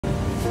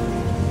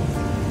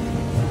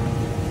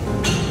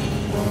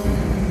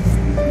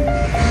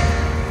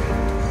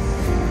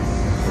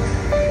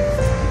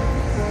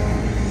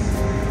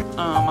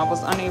I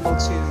was unable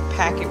to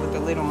pack it with the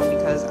lid on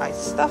because I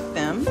stuffed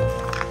them.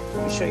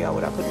 Let me show y'all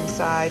what I put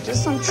inside.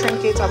 Just some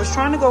trinkets. I was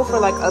trying to go for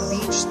like a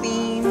beach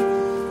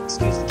theme.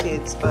 Excuse the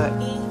kids, but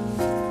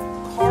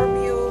car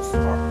meals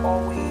are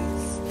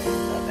always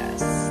the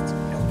best.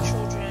 You know,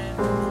 children.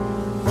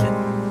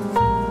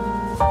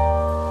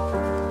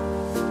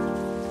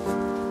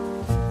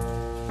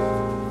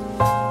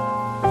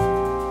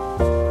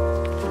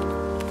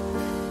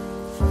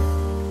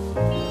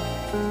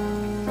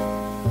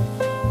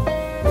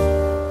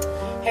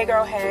 Hey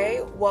girl,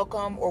 hey,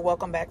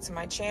 welcome back to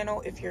my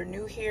channel. If you're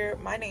new here,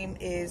 my name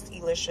is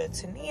Elisha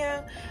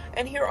Tania,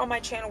 and here on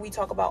my channel we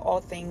talk about all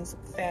things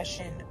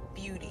fashion,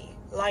 beauty,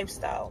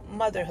 lifestyle,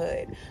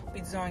 motherhood.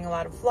 We're doing a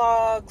lot of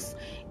vlogs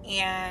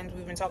and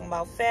we've been talking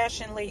about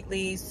fashion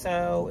lately,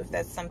 so if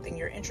that's something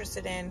you're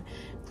interested in,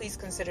 please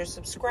consider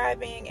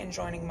subscribing and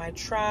joining my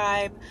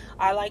tribe.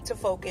 I like to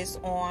focus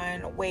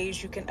on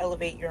ways you can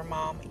elevate your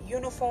mom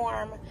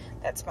uniform.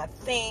 That's my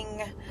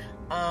thing.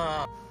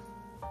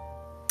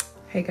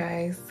 Hey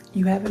guys,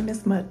 you haven't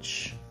missed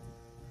much.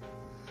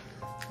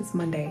 It's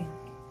Monday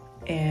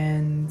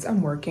and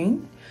I'm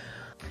working.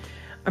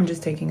 I'm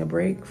just taking a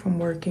break from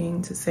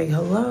working to say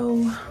hello.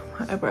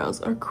 My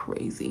eyebrows are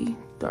crazy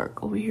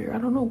dark over here. I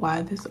don't know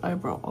why this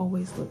eyebrow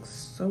always looks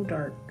so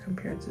dark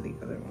compared to the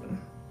other one.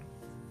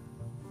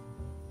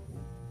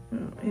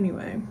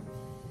 Anyway,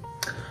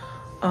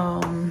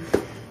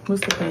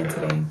 what's the plan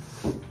today?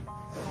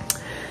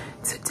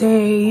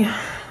 Today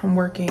I'm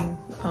working.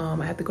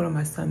 I have to go to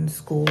my son's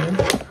school.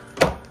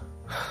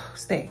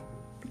 Stay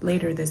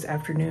later this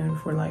afternoon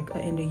for like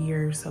an end of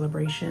year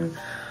celebration.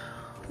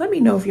 Let me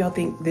know if y'all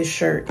think this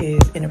shirt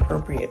is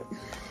inappropriate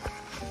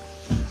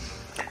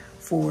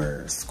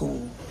for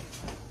school.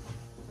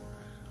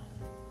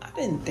 I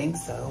didn't think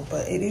so,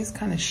 but it is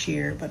kind of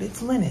sheer, but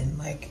it's linen.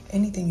 Like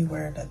anything you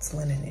wear that's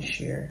linen is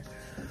sheer.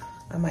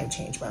 I might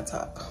change my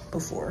top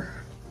before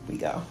we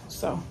go.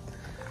 So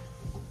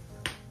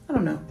I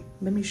don't know.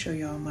 Let me show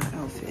y'all my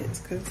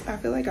outfits because I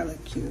feel like I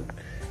look cute.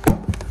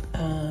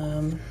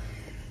 I'm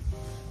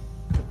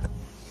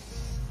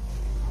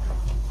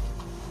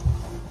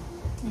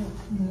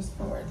just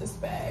gonna wear this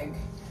bag.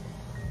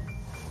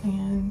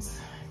 And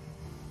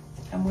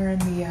I'm wearing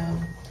the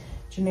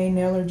Janae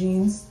Naylor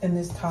jeans, and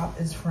this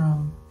top is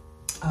from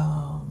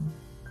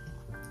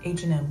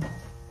H&M.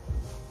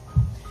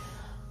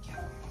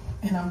 Yeah.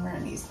 And I'm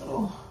wearing these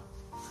little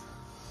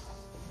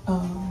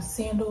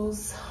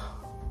sandals.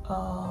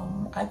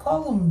 I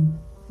call them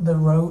the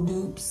road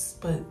dupes,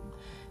 but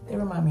they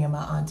remind me of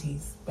my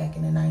aunties back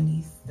in the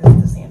 90s. That's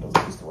the sandals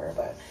I used to wear,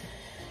 but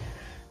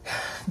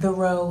the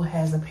row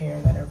has a pair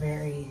that are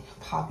very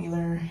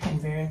popular and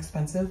very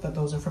expensive, but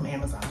those are from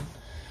Amazon.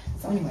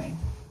 So anyway,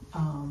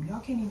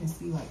 y'all can't even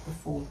see like the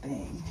full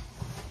thing,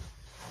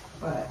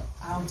 but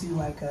I'll do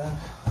like a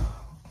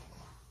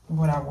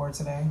what I wore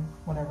today,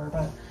 whatever.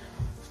 But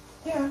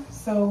yeah,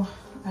 so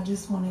I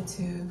just wanted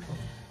to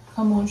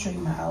come on, show you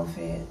my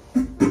outfit,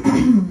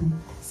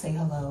 say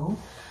hello.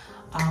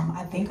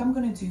 I think I'm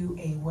gonna do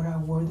a what I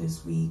wore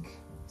this week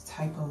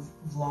type of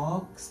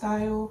vlog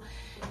style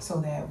so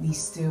that we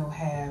still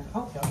have,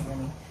 oh, y'all hear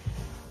me.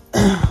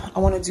 I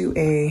wanna do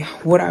a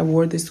what I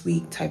wore this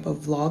week type of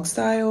vlog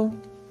style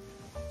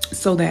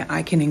so that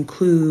I can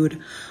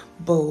include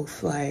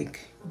both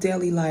like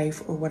daily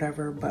life or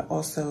whatever, but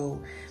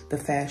also the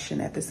fashion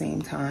at the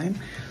same time.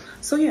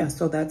 So yeah,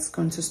 so that's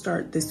going to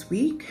start this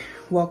week.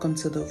 Welcome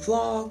to the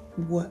vlog.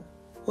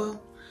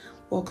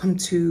 Welcome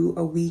to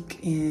a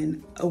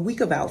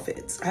week of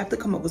outfits. I have to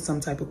come up with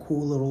some type of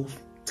cool little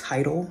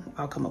title.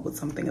 I'll come up with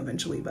something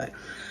eventually, but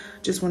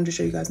just wanted to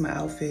show you guys my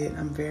outfit.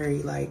 I'm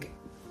very like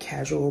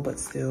casual, but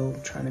still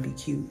trying to be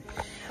cute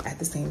at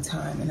the same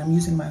time. And I'm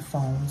using my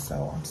phone,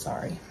 so I'm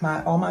sorry.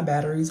 All my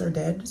batteries are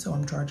dead, so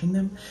I'm charging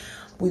them.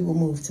 We will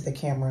move to the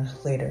camera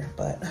later,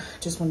 but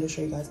just wanted to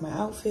show you guys my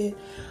outfit.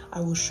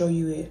 I will show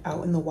you it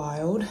out in the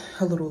wild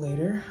a little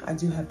later. I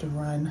do have to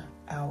run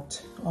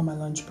out on my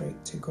lunch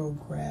break to go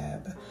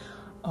grab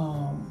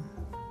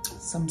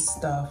some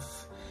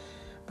stuff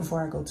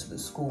before I go to the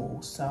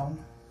school. So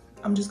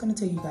I'm just gonna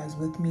take you guys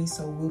with me.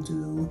 So we'll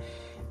do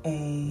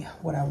a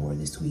what I wore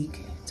this week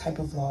type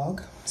of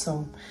vlog.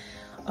 So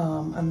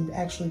I'm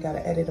actually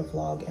gotta edit a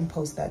vlog and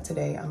post that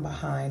today. I'm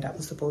behind. I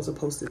was supposed to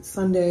post it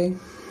Sunday.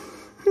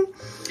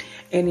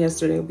 And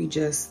yesterday we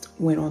just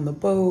went on the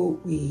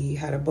boat. We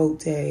had a boat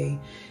day.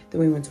 Then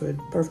we went to a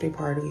birthday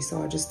party.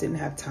 So I just didn't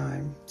have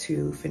time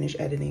to finish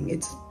editing.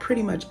 It's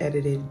pretty much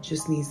edited.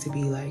 Just needs to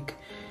be like,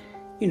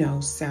 you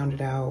know,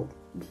 sounded out,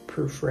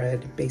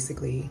 proofread,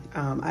 basically.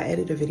 I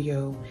edit a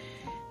video,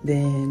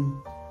 then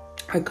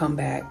I come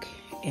back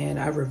and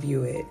I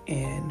review it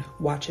and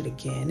watch it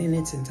again in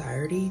its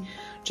entirety,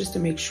 just to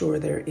make sure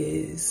there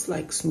is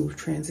like smooth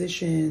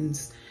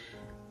transitions,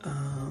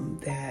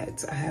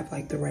 that I have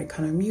like the right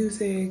kind of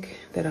music,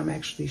 that I'm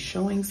actually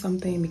showing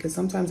something, because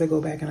sometimes I go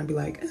back and I'll be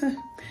like,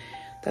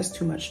 that's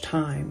too much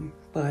time.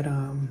 But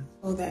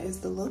well, that is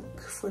the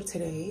look for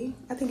today.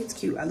 I think it's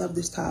cute. I love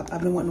this top.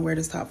 I've been wanting to wear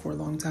this top for a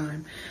long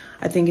time.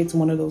 I think it's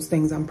one of those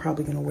things I'm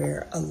probably gonna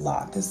wear a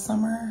lot this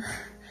summer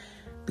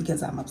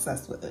because I'm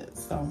obsessed with it.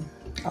 So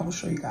I will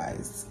show you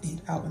guys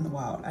it out in the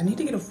wild. I need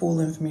to get a full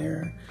length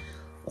mirror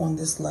on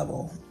this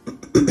level.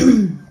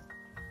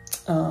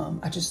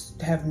 I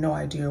just have no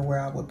idea where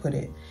I would put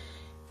it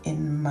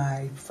in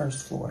my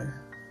first floor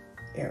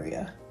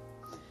area.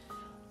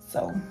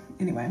 So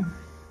anyway,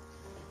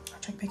 I'll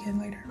check back in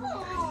later.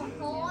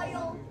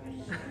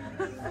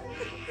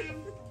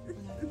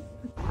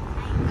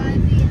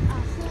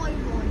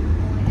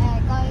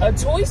 A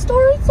Toy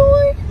Story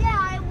toy? Yeah,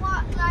 I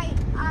want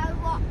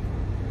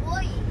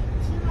boy.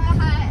 She might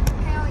have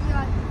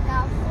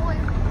that toy.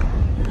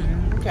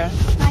 Okay.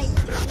 Like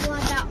one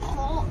that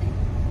hot.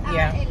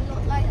 Yeah. It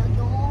looked like a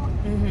dog.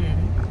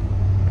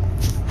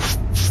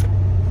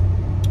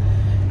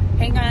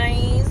 Hey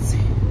guys.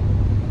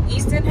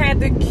 Easton had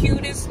the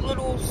cutest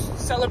little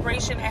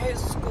celebration at his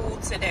school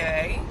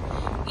today.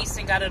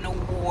 Easton got an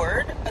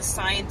award, a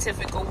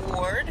scientific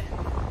award.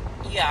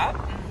 Yeah.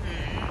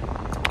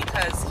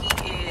 Because he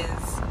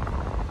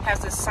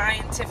has a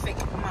scientific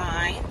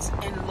mind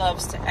and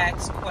loves to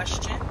ask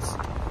questions,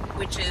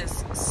 which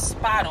is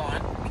spot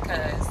on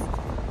because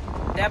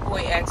that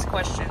boy asks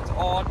questions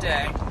all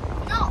day.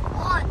 Not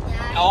all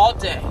day. All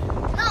day.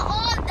 Not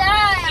all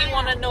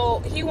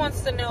day. He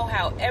wants to know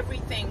how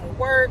everything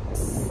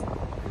works,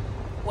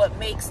 what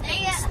makes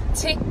things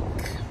tick.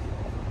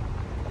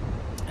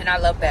 And I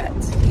love that.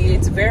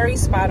 It's very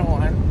spot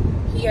on.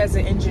 He has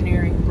an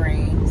engineering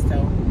brain,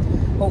 so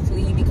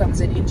hopefully he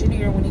becomes an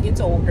engineer when he gets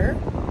older.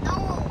 No,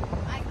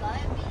 I'm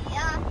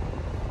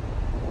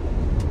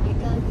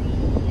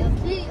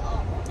gonna be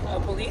a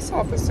Police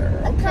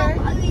officer. I Okay.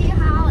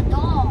 have a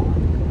dog.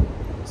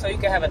 So you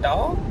can have a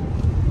dog?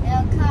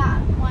 Yeah,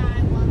 cat. When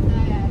I want a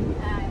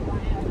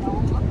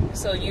dog.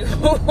 So you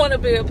want to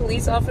be a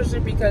police officer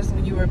because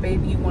when you were a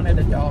baby you wanted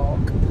a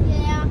dog.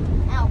 Yeah,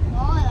 now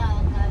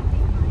Paula's gonna be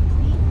my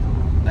police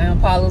dog. And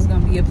Apollo's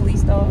gonna be a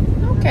police dog?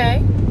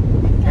 Okay.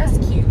 That's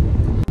cute.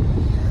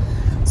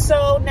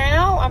 So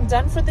now I'm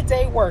done for the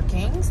day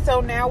working.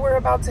 So now we're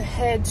about to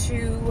head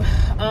to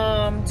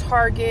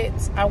Target.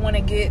 I want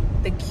to get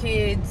the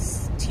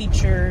kids,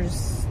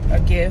 teachers a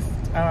gift.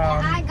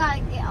 I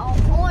gotta get a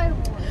toy.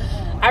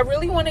 I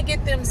really want to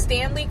get them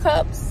Stanley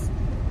cups,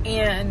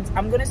 and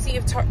I'm gonna see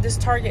if this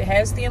Target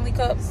has Stanley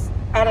cups.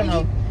 I don't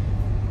know.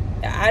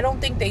 I don't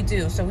think they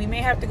do, so we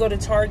may have to go to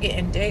Target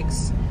and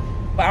Dick's.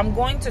 But I'm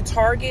going to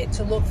Target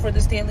to look for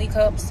the Stanley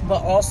cups,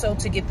 but also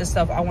to get the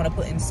stuff I want to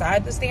put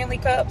inside the Stanley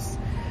cups.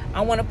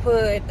 I want to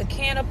put a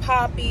can of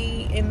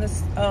Poppy in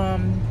this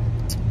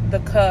the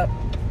cup,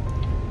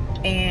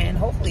 and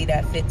hopefully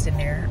that fits in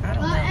there. I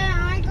don't know.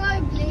 I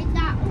gotta bring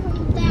that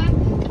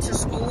To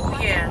school,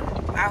 yeah.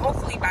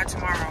 Hopefully by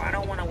tomorrow. I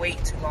don't want to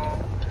wait too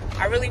long.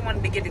 I really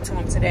wanted to get it to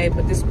him today,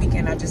 but this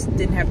weekend I just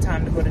didn't have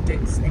time to go to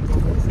Dick's and go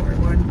look for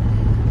one.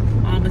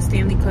 A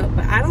Stanley cup,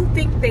 but I don't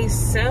think they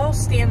sell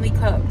Stanley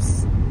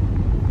cups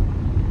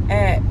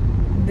at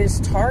this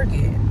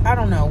Target. I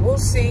don't know. We'll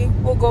see.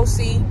 We'll go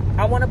see.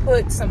 I want to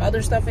put some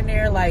other stuff in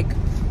there, like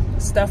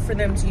stuff for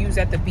them to use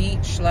at the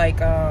beach, like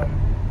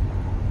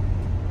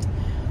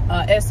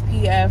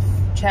SPF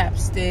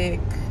chapstick.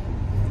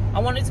 I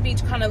want it to be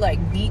kind of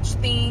like beach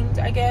themed,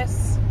 I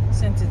guess,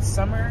 since it's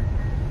summer.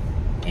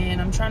 And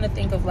I'm trying to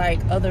think of like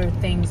other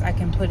things I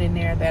can put in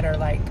there that are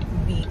like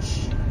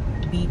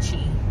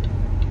beachy,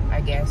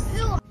 I guess. I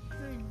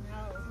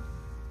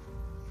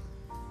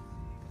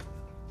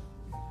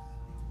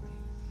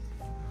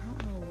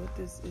don't know what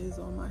this is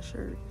on my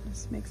shirt.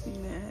 This makes me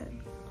mad.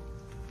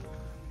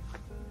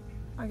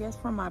 I guess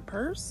from my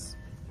purse?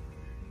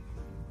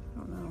 I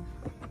don't know.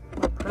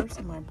 My purse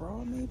and my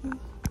bra, maybe?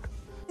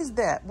 What is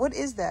that? What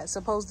is that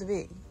supposed to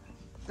be?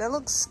 That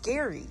looks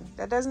scary.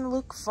 That doesn't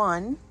look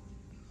fun.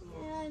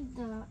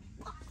 And,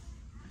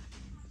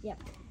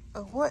 yep.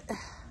 What?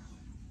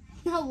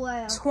 No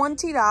way.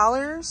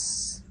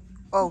 $20?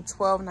 Oh,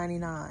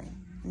 $12.99.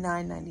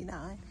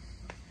 $9.99.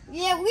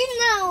 Yeah, we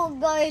now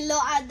going to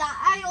look at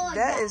that.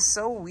 That is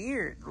so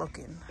weird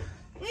looking.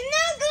 We're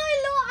not going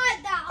to look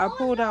at that. I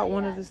pulled out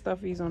one of the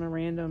stuffies on a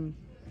random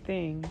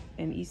thing,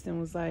 and Easton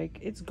was like,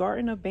 "It's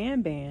Garten of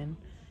Banban."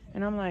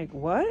 And I'm like,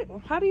 "What?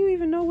 How do you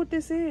even know what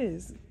this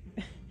is?"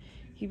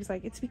 He was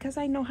like, "It's because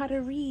I know how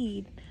to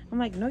read." I'm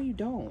like, "No, you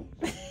don't."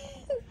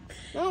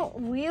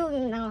 Don't really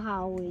know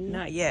how we.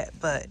 Not yet,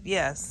 but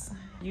yes,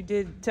 you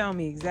did tell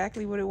me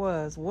exactly what it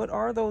was. What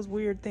are those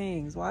weird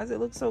things? Why does it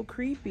look so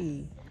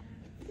creepy?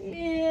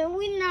 Yeah,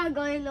 we're not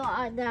going to look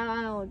at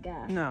that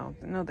again. No,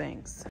 no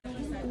thanks.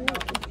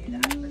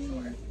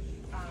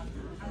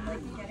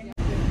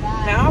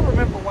 Now I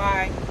remember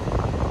why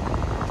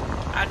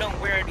I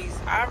don't wear these.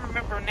 I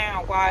remember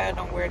now why I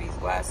don't wear these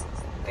glasses.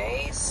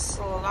 They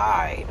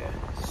slide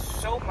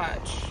so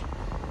much.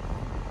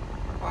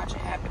 Watch it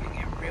happening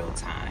in real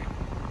time.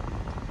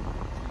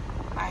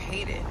 I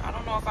hate it. I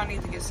don't know if I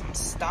need to get some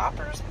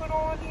stoppers put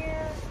on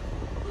here.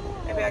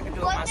 Maybe I can do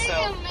it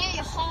myself.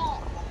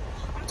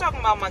 talking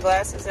about my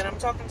glasses, and I'm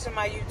talking to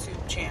my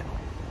YouTube channel.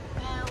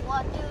 And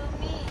what do you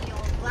mean,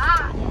 your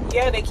glasses?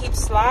 Yeah, they keep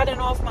sliding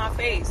off my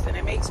face, and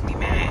it makes me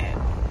mad.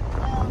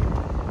 Well,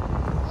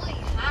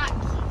 really hot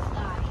keeps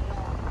sliding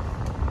off.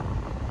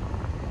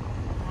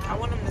 I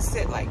want them to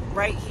sit like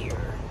right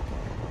here.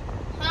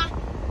 Huh?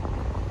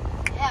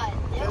 Yeah,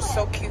 They're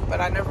so cute, but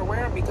I never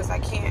wear them because I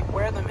can't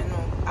wear them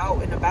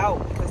out and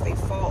about because they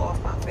fall off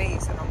my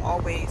face, and I'm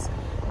always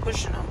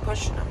pushing them.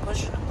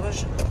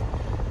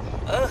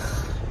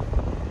 Ugh.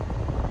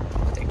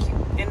 But they're cute.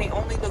 And they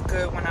only look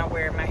good when I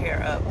wear my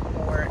hair up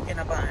or in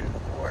a bun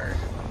or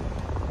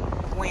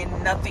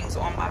when nothing's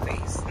on my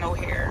face. No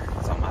hair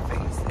is on my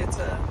face. It's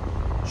a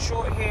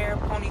short hair,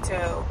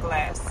 ponytail,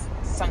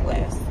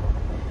 sunglass.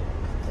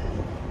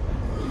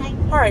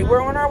 All right,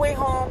 we're on our way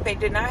home. They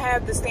did not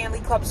have the Stanley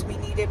Cups we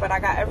needed, but I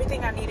got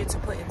everything I needed to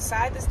put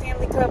inside the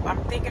Stanley Cup.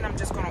 I'm thinking I'm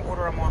just going to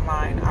order them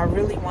online. I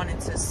really wanted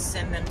to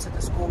send them to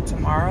the school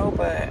tomorrow,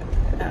 but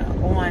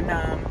on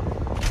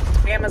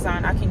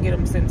Amazon, I can get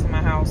them sent to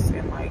my house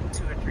in like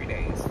 2 or 3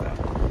 days. So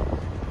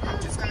I'm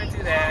just going to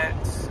do that.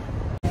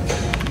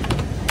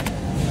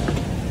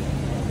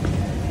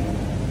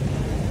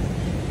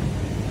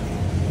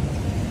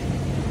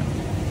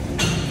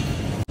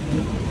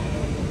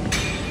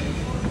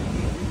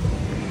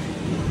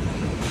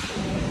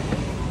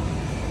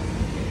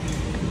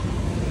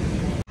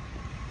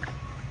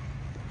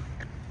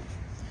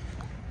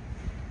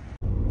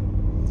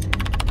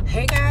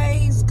 Hey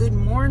guys, good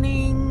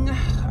morning.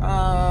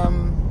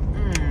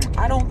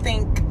 I don't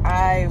think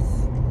I've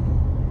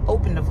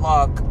opened the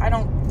vlog. I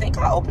don't think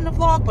I opened the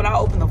vlog, but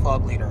I'll open the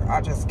vlog later.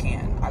 I just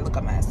can't. I look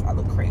a mess. I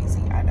look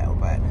crazy, I know,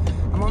 but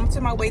I'm on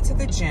to my way to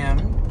the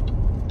gym.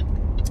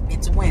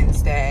 It's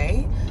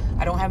Wednesday.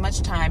 I don't have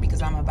much time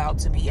because I'm about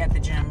to be at the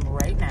gym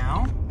right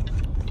now.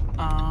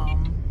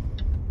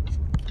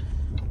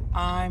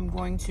 I'm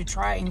going to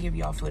try and give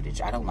y'all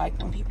footage. I don't like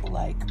when people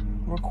like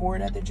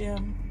record at the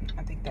gym.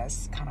 I think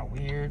that's kind of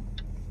weird.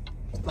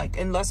 Like,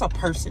 unless a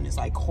person is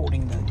like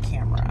holding the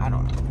camera, I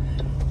don't know.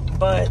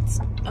 But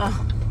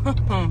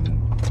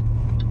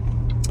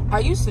I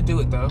used to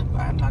do it though.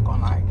 I'm not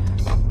gonna lie.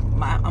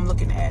 I'm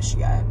looking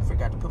ashy. I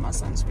forgot to put my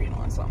sunscreen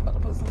on, so I'm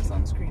about to put some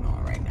sunscreen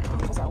on right now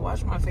because I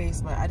washed my face,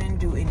 but I didn't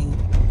do any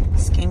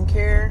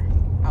skincare.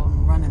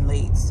 I'm running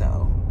late,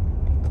 so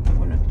I'm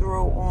gonna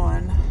throw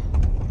on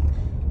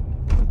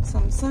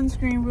some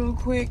sunscreen real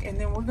quick, and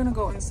then we're gonna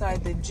go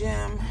inside the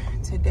gym.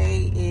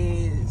 Today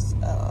is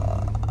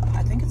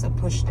I think it's a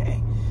push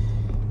day.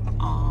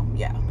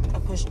 Yeah, a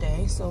push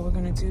day. So we're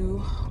gonna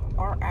do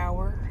our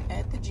hour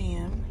at the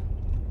gym,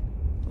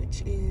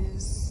 which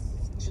is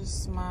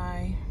just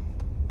my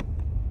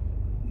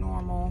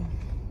normal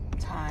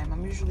time.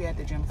 I'm usually at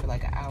the gym for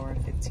like an hour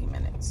and 15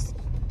 minutes.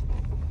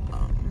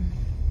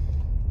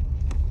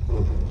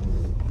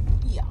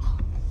 Yeah,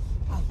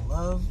 I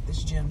love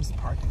this gym's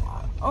parking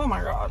lot. Oh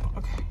my God,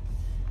 okay.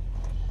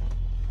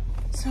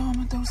 So I'm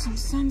gonna throw some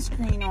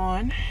sunscreen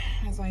on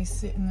as I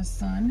sit in the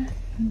sun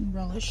and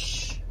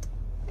relish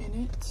in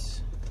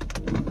it.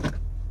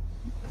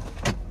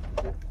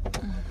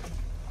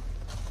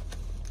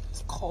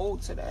 It's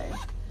cold today.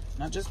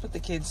 And I just put the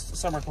kids'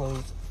 summer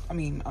clothes,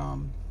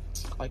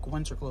 like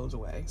winter clothes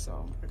away.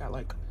 So I got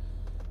like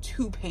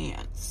 2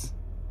 pants.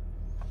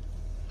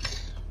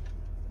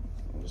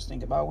 I'm just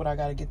thinking about what I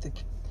gotta get the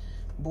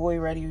boy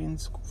ready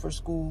for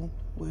school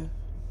with.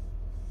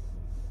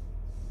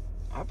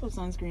 I put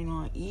sunscreen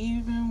on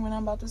even when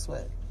I'm about to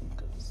sweat,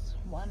 because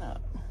why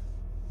not?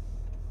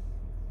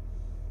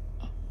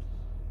 Oh,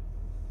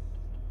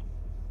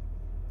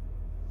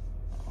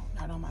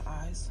 not on my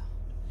eyes.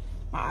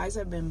 My eyes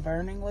have been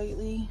burning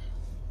lately.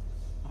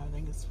 I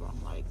think it's from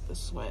like the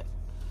sweat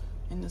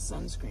and the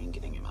sunscreen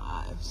getting in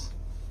my eyes.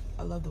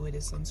 I love the way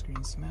this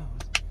sunscreen smells.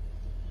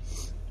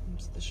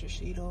 It's the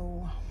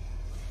Shiseido.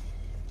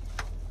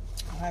 I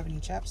don't have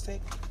any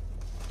chapstick.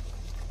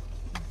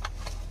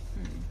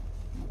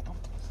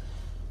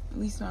 At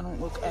least I don't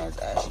look as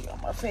ashy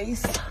on my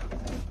face.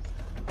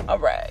 All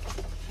right,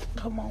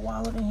 put my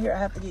wallet in here. I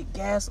have to get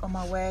gas on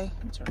my way.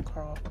 Let me turn the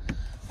car off.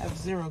 I have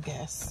 0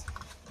 gas.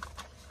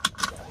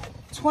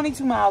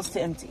 22 miles to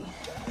empty.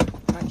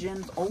 My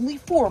gym's only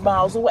 4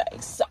 miles away,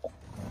 so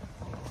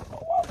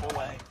go out the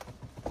way.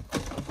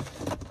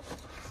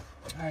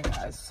 All right,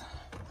 guys,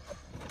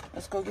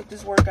 let's go get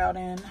this workout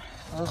in.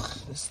 Ugh,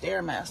 the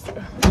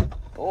Stairmaster.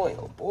 Boy,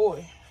 oh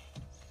boy.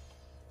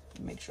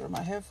 Make sure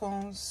my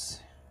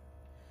headphones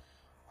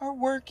are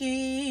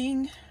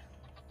working.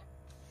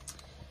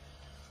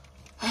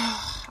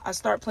 I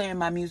start playing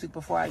my music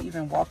before I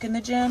even walk in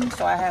the gym,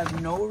 so I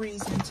have no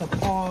reason to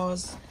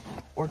pause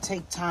or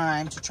take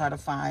time to try to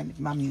find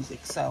my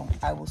music. So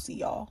I will see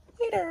y'all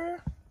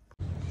later.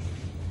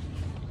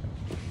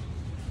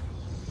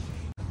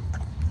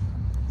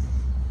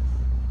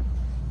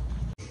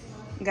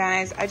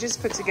 Guys, I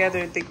just put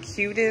together the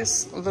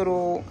cutest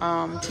little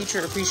teacher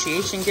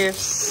appreciation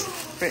gifts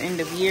for end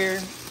of year.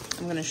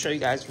 I'm gonna show you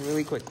guys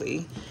really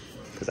quickly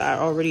because I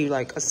already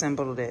like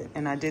assembled it,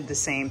 and I did the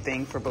same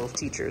thing for both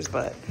teachers,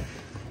 but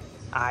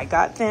I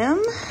got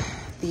them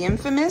the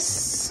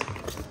infamous,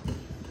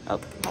 oh,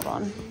 hold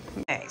on.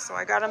 Okay, so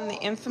I got them the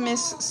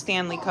infamous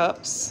Stanley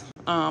cups.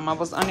 I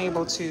was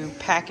unable to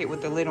pack it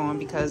with the lid on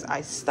because I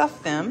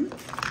stuffed them.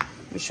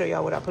 Let me show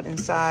y'all what I put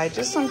inside.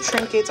 Just some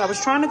trinkets. I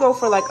was trying to go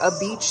for like a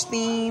beach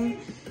theme.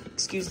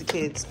 Excuse the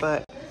kids,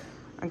 but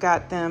I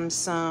got them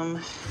some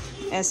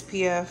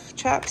SPF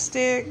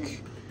chapstick,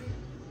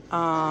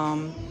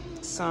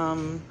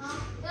 some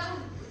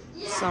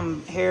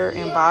hair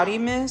and body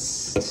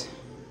mist,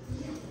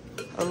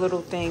 a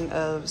little thing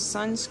of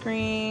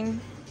sunscreen,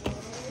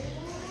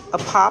 a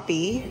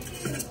poppy.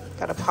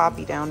 Got a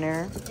poppy down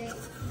there.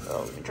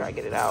 Oh, let me try to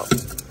get it out.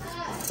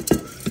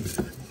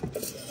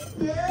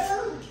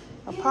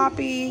 A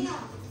poppy.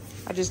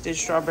 I just did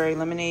strawberry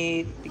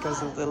lemonade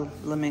because of the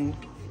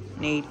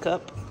lemonade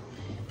cup.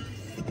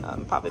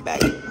 Pop it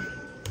back.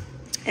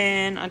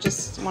 And I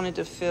just wanted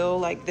to fill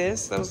like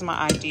this. That was my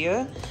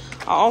idea.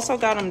 I also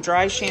got them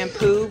dry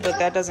shampoo, but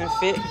that doesn't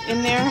fit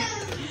in there.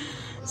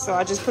 So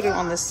I just put it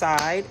on the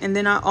side. And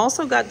then I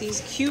also got these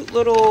cute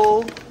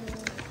little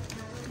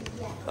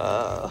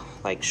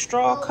like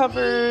straw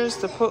covers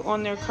to put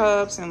on their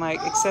cups and like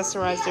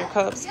accessorize their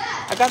cups.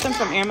 I got them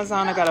from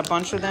Amazon. I got a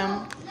bunch of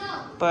them,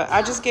 but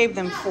I just gave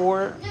them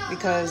 4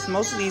 because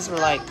most of these were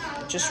like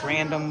just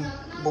random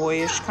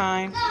boyish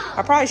kind.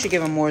 I probably should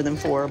give them more than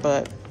 4,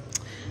 but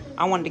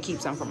I wanted to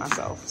keep some for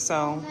myself.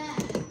 So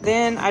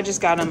then I just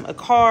got him a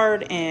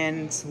card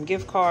and some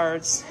gift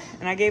cards,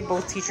 and I gave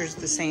both teachers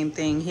the same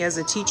thing. He has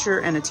a teacher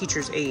and a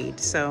teacher's aide.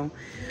 So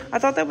I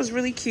thought that was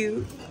really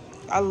cute.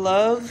 I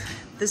love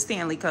the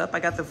Stanley Cup. I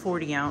got the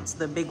 40 ounce,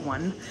 the big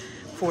one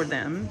for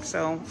them.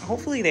 So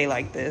hopefully they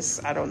like this.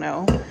 I don't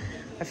know.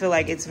 I feel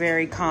like it's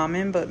very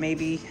common, but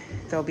maybe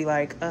they'll be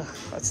like, ugh,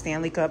 a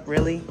Stanley Cup,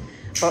 really?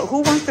 But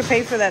who wants to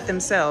pay for that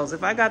themselves?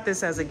 If I got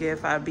this as a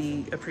gift, I'd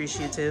be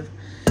appreciative.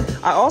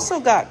 I also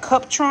got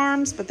cup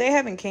charms, but they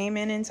haven't came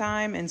in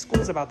time, and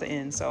school's about to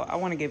end, so I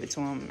want to give it to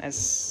them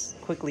as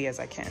quickly as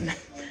I can.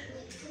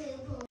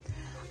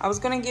 I was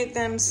going to get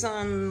them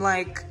some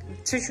like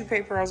tissue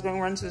paper. I was going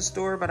to run to the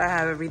store, but I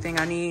have everything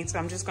I need, so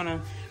I'm just going to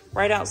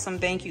write out some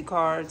thank you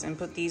cards and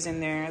put these in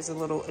there as a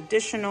little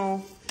additional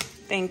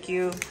thank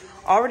you.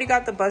 Already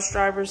got the bus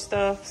driver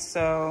stuff,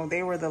 so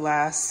they were the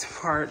last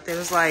part.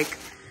 There's like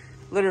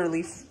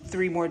literally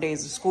 3 more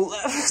days of school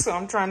left, so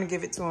I'm trying to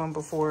give it to them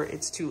before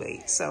it's too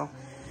late. So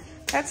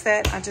that's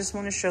that. I just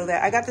want to show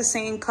that. I got the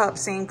same cup,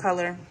 same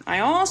color. I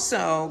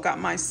also got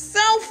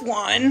myself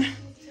one.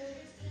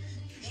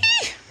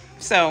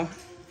 So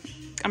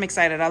I'm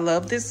excited. I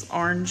love this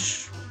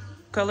orange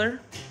color.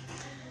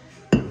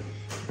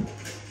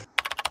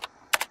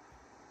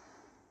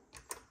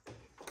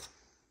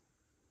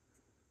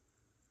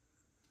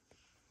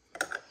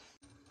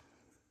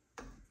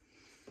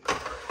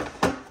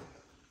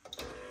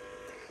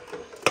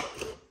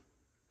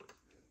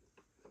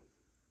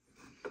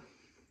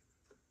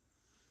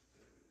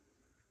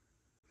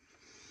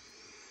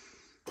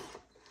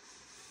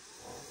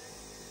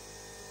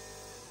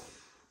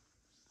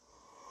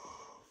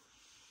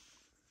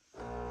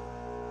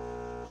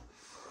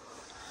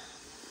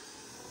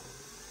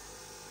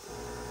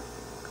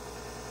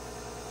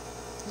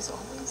 There's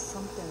always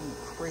something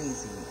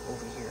crazy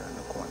over here in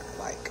the corner.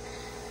 Like,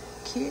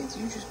 kids,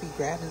 you just be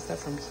grabbing stuff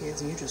from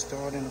kids and you just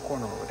throw it in the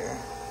corner over there.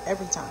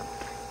 Every time.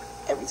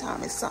 Every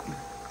time it's something.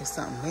 It's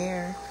something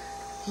there,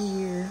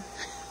 here.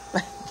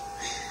 Like,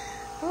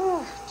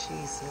 oh,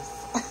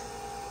 Jesus.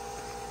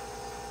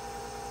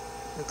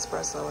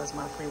 Espresso is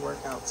my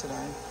pre-workout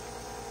today.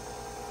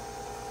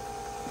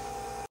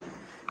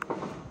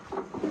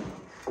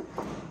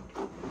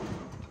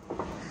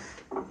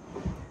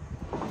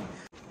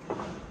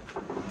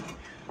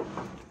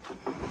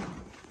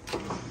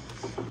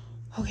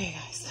 Okay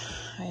guys,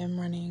 I am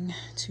running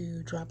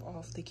to drop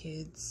off the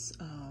kids'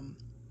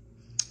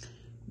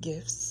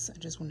 gifts. I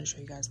just want to show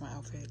you guys my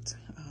outfit.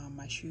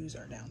 My shoes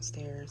are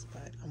downstairs,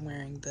 but I'm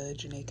wearing the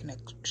Janae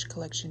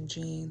Collection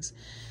jeans.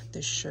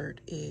 This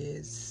shirt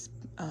is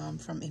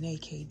from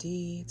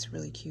NAKD. It's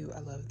really cute. I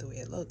love the way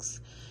it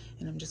looks.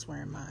 And I'm just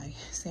wearing my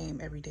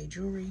same everyday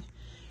jewelry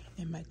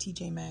and my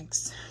TJ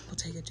Maxx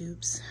Bottega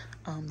dupes.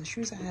 The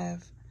shoes I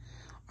have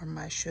are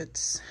my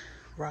Schutz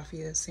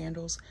Raffia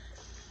sandals.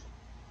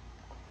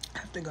 I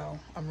have to go.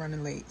 I'm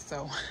running late,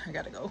 so I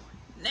gotta go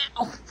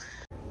now.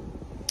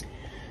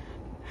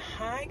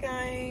 Hi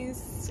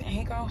guys.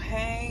 Hey girl,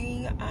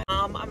 hey.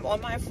 I'm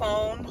on my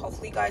phone.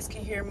 Hopefully you guys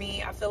can hear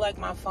me. I feel like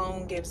my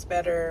phone gives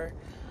better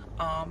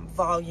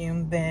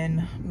volume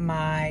than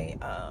my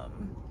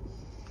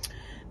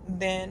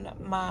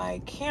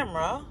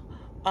camera.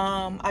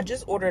 I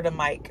just ordered a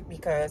mic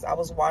because I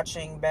was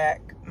watching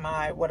back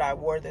what I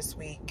wore this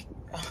week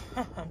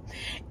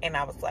and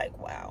I was like,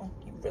 wow,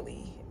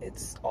 really,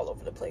 it's all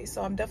over the place.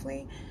 So I'm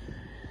definitely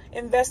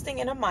investing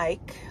in a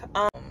mic.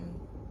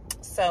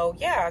 So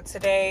yeah,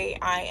 today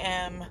I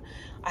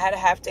had a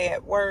half day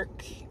at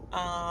work.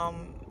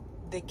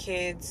 The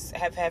kids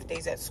have half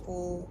days at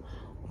school,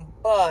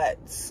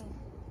 but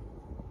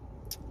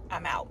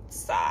I'm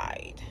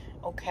outside.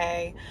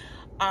 Okay.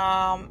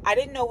 I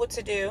didn't know what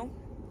to do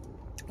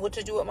what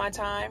to do with my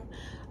time.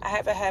 I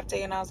have a half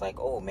day and I was like,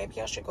 oh,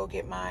 maybe I should go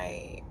get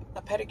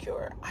a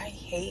pedicure. I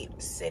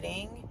hate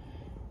sitting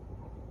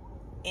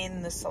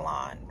in the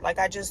salon. Like,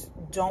 I just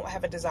don't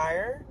have a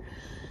desire.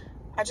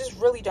 I just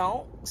really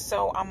don't.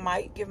 So I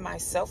might give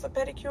myself a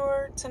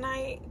pedicure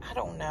tonight. I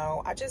don't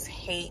know. I just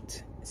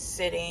hate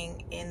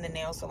sitting in the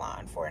nail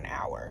salon for an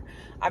hour.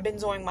 I've been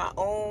doing my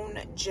own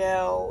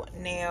gel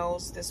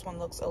nails. This one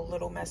looks a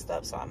little messed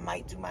up, so I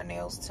might do my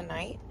nails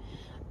tonight.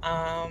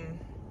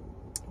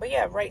 But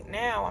yeah, right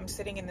now I'm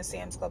sitting in the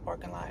Sam's Club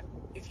parking lot.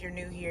 If you're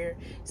new here,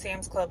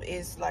 Sam's Club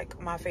is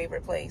like my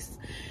favorite place.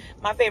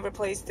 My favorite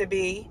place to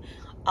be.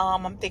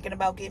 I'm thinking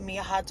about getting me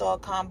a hot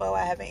dog combo.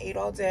 I haven't ate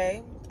all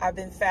day. I've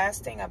been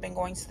fasting. I've been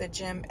going to the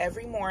gym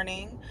every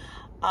morning.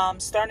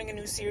 Starting a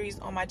new series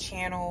on my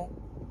channel.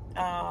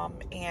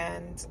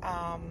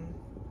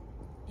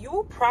 You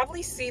will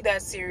probably see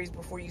that series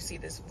before you see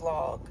this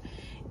vlog.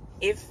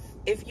 If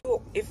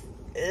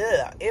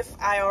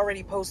I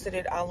already posted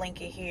it, I'll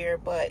link it here.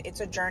 But it's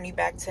a journey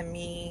back to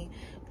me.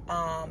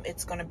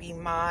 It's going to be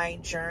my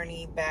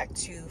journey back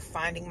to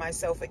finding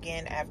myself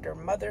again after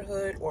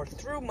motherhood, or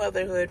through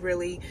motherhood,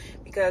 really,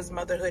 because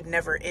motherhood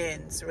never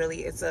ends.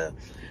 Really, it's a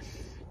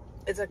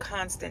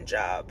constant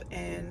job,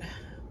 and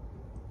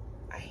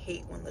I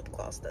hate when lip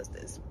gloss does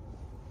this.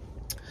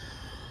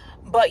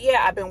 But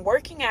yeah, I've been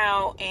working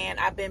out and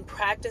I've been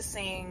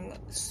practicing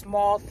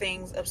small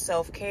things of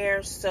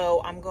self-care.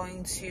 So I'm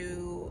going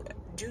to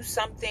do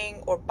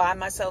something or buy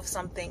myself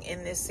something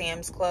in this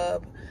Sam's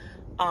Club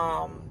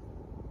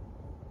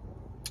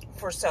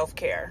for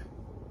self-care,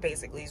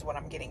 basically, is what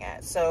I'm getting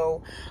at.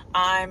 So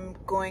I'm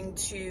going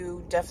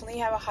to definitely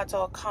have a hot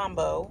dog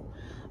combo.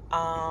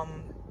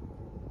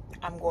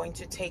 I'm going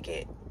to take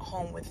it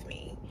home with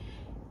me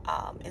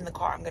in the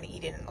car. I'm going to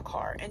eat it in the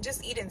car and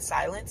just eat in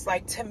silence.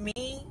 Like, to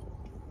me,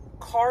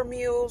 car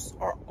meals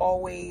are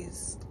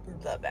always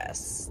the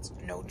best.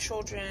 No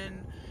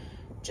children,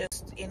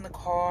 just in the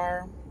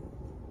car,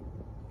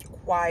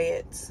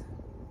 quiet.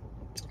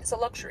 It's a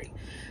luxury.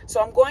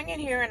 So I'm going in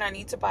here and I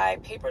need to buy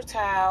paper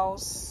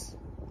towels.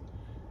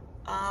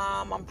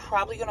 I'm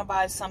probably going to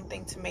buy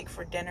something to make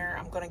for dinner.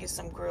 I'm going to get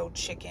some grilled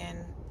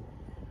chicken.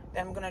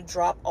 Then I'm going to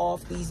drop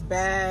off these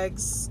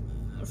bags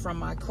from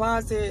my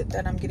closet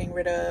that I'm getting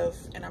rid of.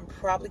 And I'm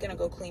probably going to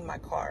go clean my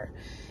car.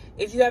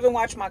 If you haven't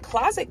watched my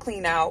closet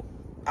clean out,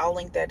 I'll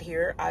link that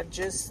here. I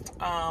just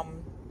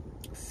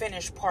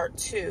finished part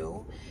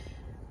 2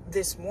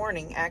 this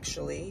morning,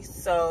 actually.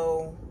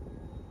 So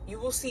you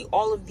will see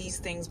all of these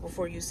things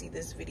before you see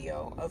this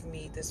video of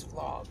me, this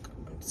vlog.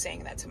 I'm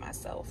saying that to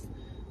myself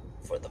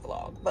for the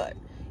vlog. But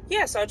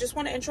yeah, so I just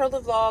want to intro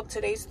the vlog.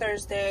 Today's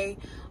Thursday.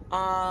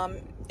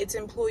 It's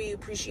Employee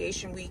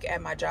Appreciation Week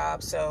at my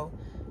job. So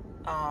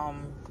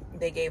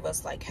they gave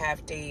us like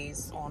half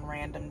days on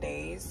random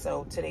days.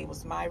 So today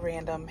was my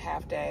random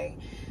half day.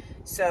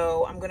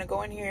 So I'm going to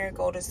go in here,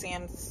 go to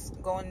Sam's,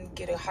 go and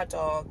get a hot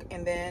dog.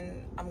 And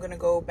then I'm going to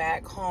go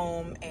back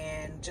home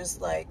and just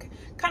like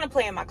kind of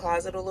play in my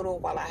closet a little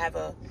while I have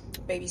a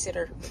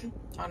babysitter,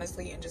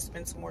 honestly, and just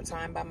spend some more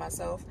time by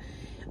myself.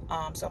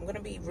 So I'm going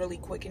to be really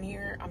quick in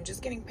here. I'm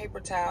just getting paper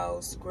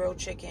towels, grilled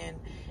chicken,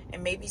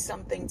 and maybe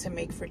something to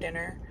make for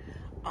dinner.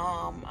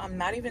 I'm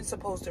not even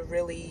supposed to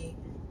really...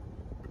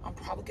 I'm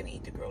probably going to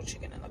eat the grilled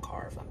chicken in the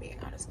car, if I'm being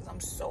honest, because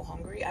I'm so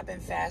hungry. I've been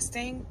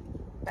fasting.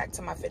 Back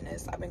to my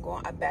fitness. I'm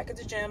back at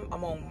the gym.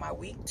 I'm on my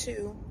week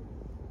 2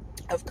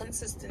 of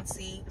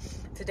consistency.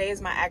 Today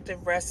is my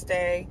active rest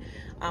day.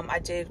 I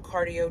did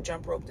cardio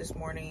jump rope this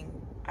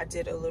morning. I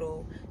did a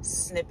little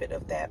snippet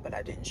of that, but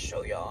I didn't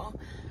show y'all.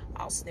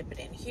 I'll snip it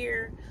in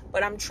here.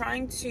 But I'm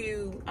trying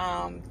to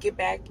get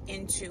back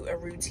into a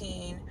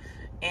routine.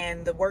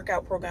 And the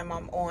workout program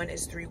I'm on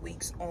is 3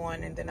 weeks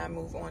on, and then I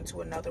move on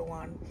to another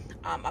one.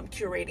 I'm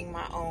curating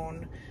my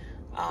own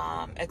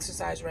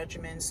exercise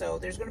regimen. So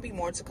there's going to be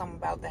more to come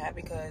about that,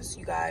 because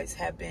you guys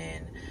have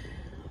been,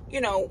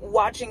 you know,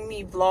 watching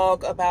me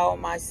vlog about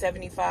my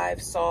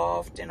 75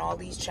 soft and all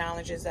these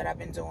challenges that I've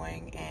been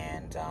doing.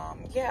 And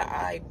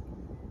yeah,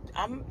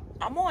 I'm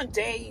on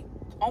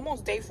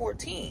almost day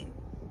 14.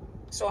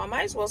 So I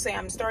might as well say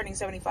I'm starting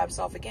 75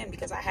 soft again,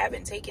 because I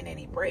haven't taken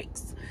any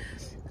breaks.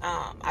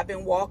 I've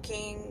been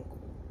walking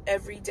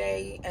every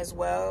day as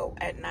well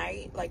at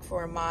night, like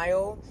for a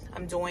mile.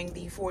 I'm doing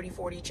the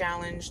 40-40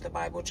 challenge, the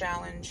Bible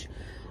challenge,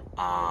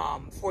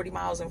 40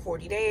 miles in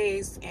 40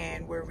 days,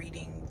 and we're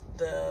reading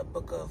the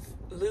book of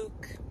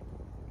Luke.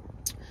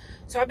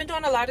 So I've been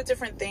doing a lot of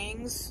different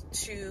things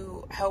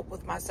to help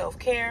with my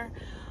self-care.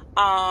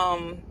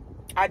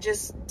 I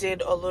just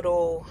did a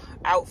little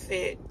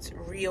outfit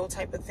reel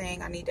type of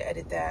thing. I need to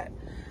edit that.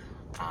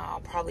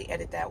 I'll probably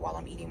edit that while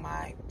I'm eating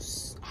my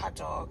hot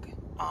dog.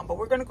 But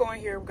we're going to go in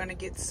here. We're going to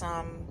get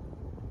some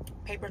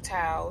paper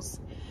towels.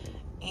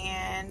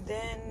 And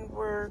then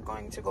we're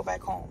going to go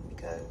back home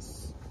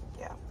because,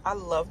 yeah. I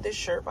love this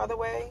shirt, by the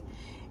way.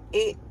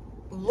 It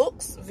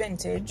looks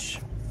vintage,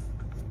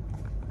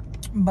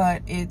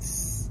 but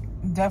it's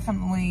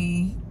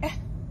definitely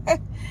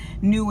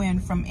new in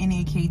from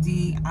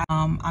NAKD.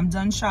 I'm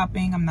done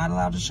shopping. I'm not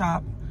allowed to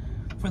shop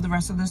for the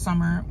rest of the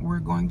summer. We're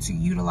going to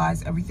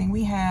utilize everything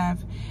we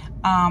have.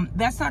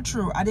 That's not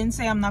true. I didn't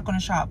say I'm not going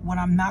to shop. What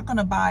I'm not going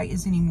to buy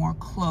is any more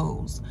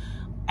clothes.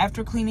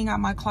 After cleaning out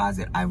my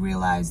closet, I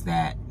realized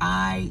that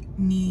I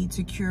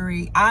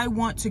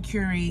want to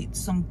curate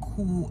some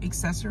cool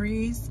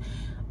accessories.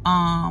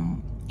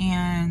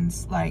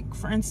 And like,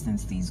 for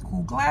instance, these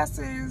cool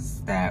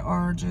glasses that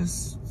are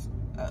just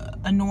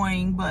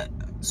annoying but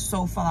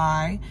so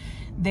fly.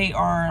 They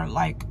are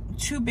like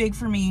too big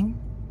for me.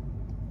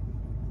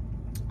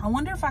 I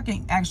wonder if I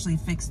can actually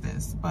fix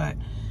this, but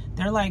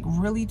they're like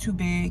really too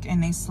big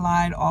and they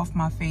slide off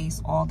my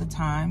face all the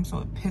time, so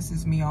it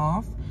pisses me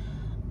off.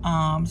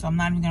 So I'm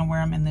not even gonna wear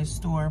them in this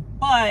store,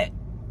 but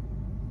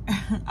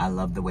I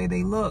love the way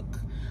they look.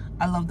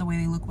 I love the way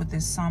they look with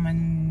this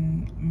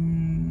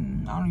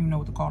salmon, I don't even know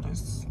what to call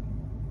this,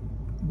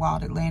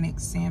 wild Atlantic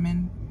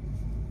salmon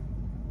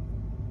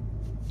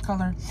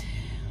color.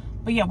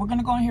 But yeah, we're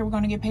gonna go in here, we're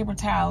gonna get paper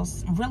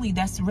towels. Really,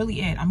 that's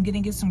really it. I'm gonna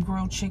get some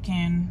grilled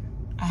chicken.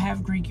 I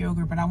have Greek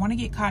yogurt, but I want to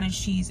get cottage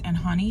cheese and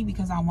honey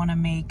because I want to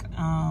make,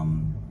 I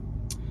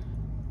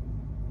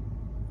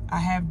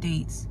have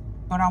dates,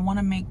 but I want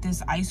to make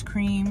this ice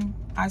cream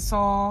I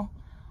saw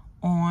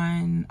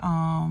on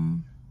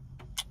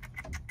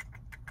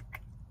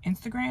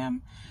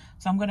Instagram.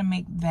 So I'm going to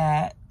make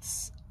that.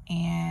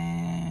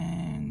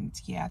 And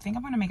yeah, I think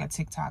I'm going to make a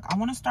TikTok. I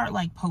want to start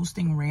like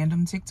posting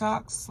random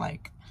TikToks,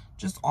 like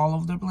just all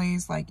over the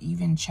place, like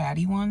even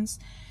chatty ones.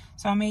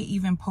 So I may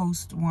even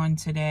post one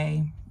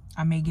today.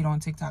 I may get on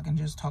TikTok and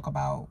just talk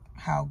about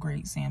how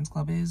great Sam's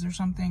Club is or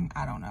something.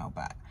 I don't know,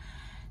 but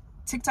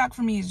TikTok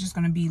for me is just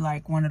going to be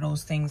like one of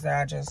those things that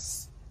I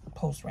just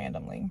post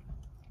randomly.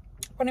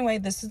 But anyway,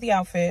 this is the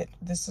outfit.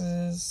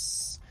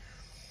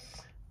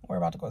 We're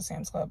about to go to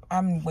Sam's Club.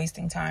 I'm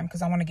wasting time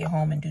because I want to get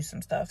home and do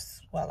some stuff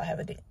while I have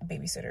a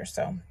babysitter.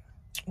 So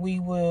we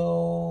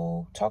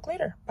will talk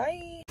later.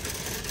 Bye.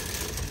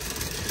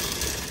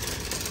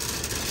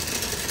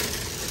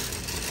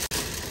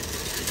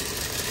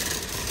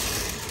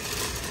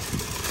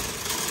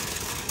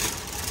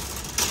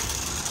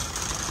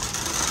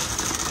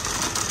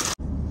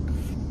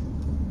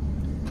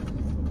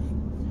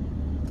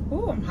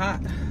 Ooh, I'm hot.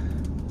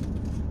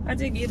 I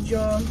did get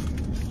y'all.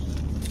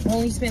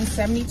 Only spent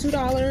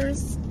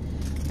 $72.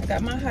 I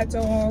got my hot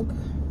dog.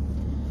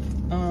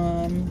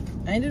 I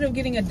ended up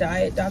getting a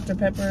diet Dr.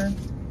 Pepper.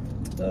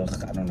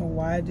 Ugh, I don't know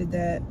why I did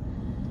that.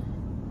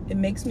 It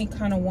makes me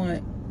kind of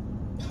want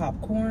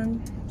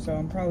popcorn, so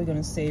I'm probably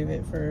gonna save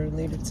it for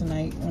later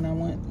tonight when I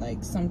want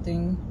like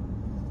something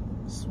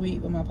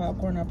sweet with my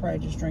popcorn. I'll probably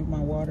just drink my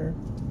water.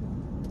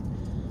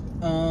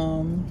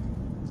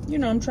 You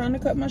know, I'm trying to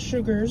cut my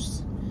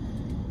sugars.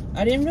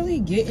 I didn't really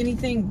get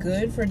anything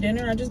good for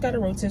dinner. I just got a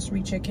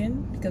rotisserie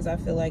chicken because I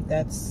feel like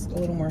that's a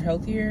little more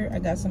healthier. I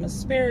got some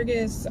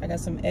asparagus. I got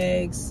some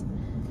eggs.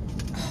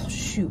 Oh,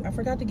 shoot. I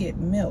forgot to get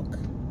milk.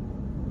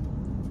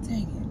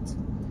 Dang it.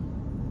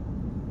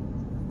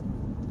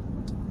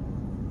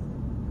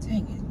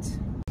 Dang it.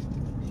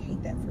 I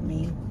hate that for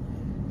me.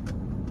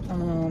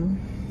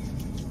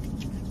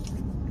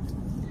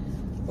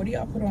 What do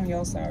y'all put on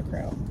y'all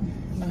sauerkraut?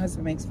 My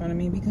husband makes fun of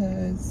me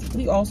because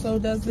he also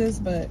does this,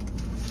 but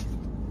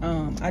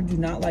I do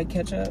not like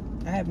ketchup.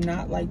 I have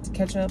not liked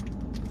ketchup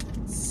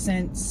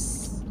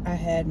since I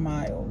had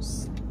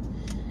Miles.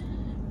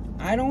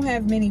 I don't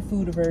have many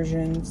food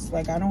aversions.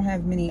 Like, I don't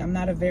have many. I'm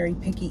not a very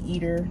picky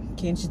eater.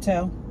 Can't you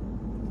tell?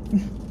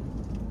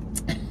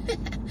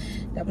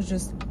 That was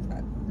just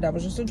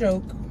a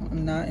joke.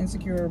 I'm not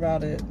insecure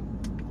about it.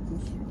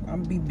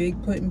 I'm be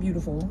big, put, and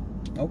beautiful.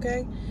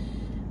 Okay?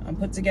 I'm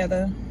put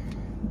together.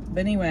 But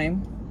anyway,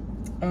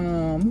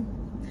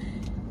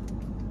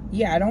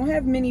 yeah, I don't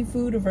have many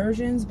food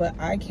aversions, but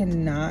I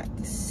cannot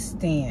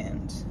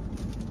stand.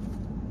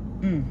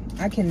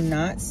 I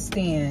cannot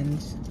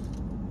stand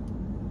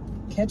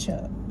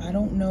ketchup. I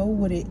don't know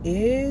what it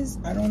is.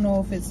 I don't know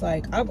if it's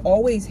like, I've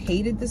always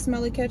hated the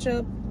smell of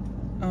ketchup.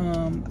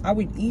 I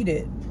would eat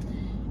it,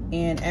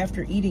 and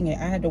after eating it,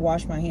 I had to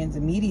wash my hands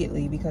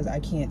immediately because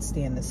I can't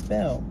stand the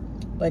smell.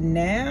 But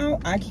now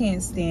I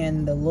can't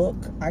stand the look.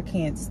 I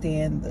can't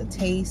stand the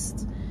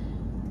taste.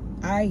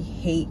 I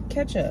hate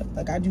ketchup.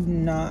 Like, I do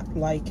not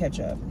like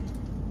ketchup.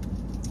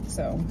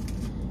 So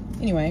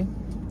anyway,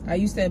 I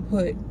used to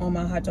put on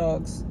my hot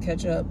dogs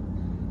ketchup,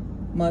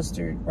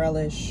 mustard,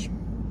 relish,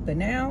 but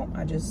now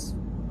I just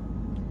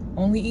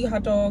only eat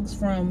hot dogs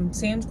from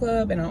Sam's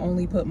Club, and I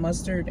only put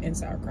mustard and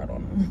sauerkraut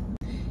on them.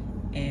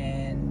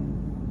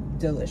 And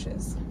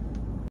delicious.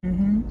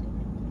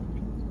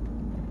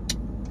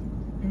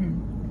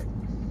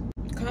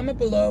 Comment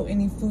below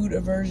any food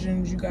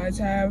aversions you guys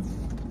have,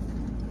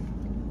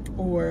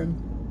 or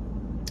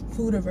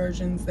food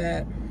aversions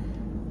that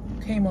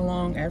came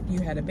along after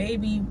you had a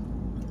baby,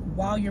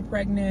 while you're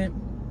pregnant.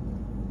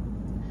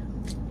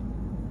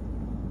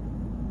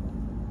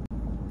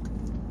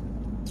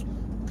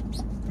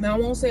 Now, I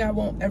won't say I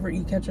won't ever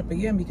eat ketchup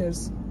again,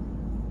 because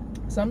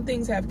some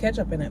things have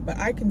ketchup in it, but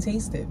I can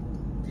taste it.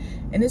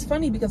 And it's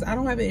funny because I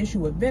don't have an issue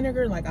with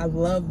vinegar. Like, I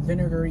love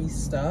vinegary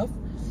stuff.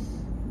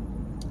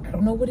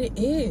 don't know what it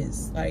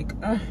is. Like,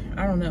 I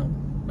don't know.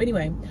 But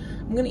anyway,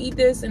 I'm gonna eat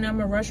this and I'm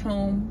gonna rush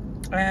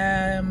home.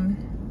 I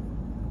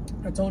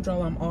told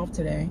y'all I'm off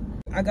today.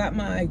 I got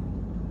my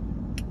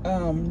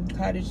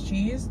cottage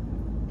cheese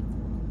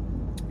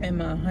and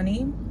my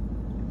honey,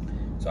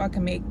 so I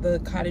can make the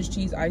cottage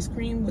cheese ice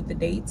cream with the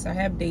dates. I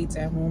have dates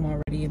at home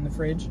already in the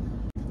fridge.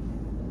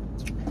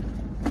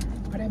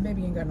 But that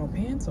baby ain't got no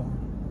pants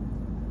on.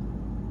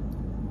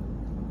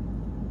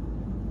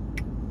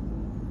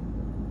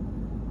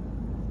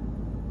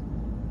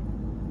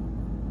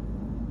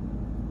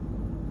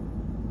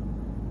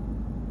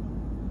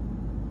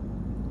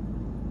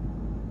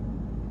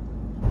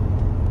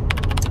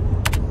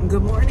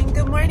 Good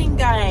morning,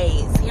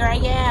 guys. Here I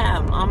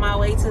am on my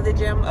way to the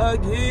gym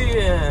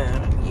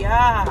again.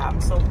 Yeah, I'm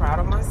so proud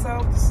of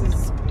myself. This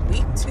is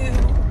week 2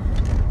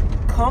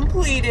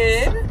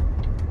 completed.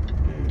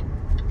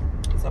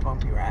 It's a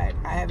bumpy ride.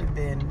 I haven't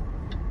been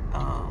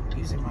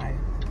using my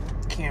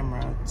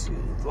camera to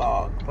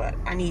vlog, but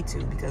I need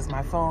to because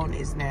my phone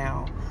is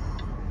now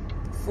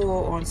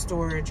full on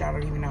storage. I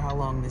don't even know how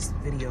long this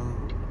video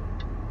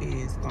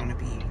is gonna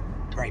be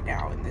right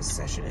now in this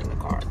session in the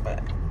car,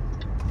 but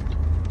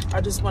I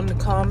just wanted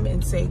to come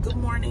and say good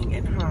morning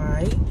and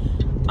hi.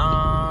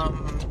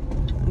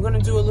 I'm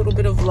gonna do a little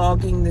bit of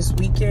vlogging this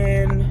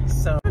weekend,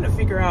 so I'm trying to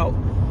figure out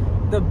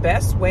the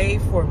best way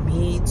for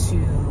me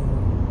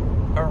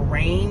to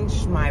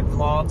arrange my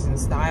vlogs and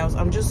styles.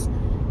 I'm just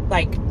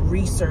like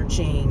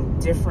researching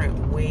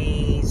different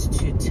ways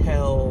to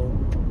tell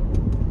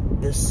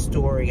the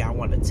story I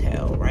want to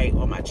tell, right,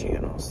 on my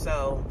channel.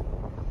 So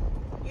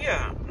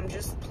yeah, I'm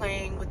just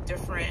playing with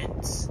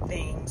different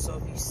things. So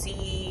if you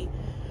see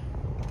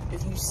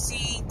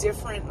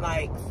different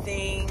like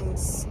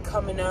things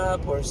coming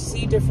up or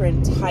see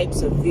different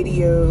types of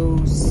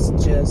videos,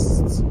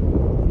 just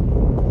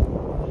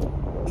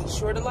be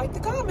sure to like the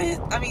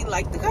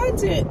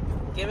content.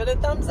 Give it a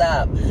thumbs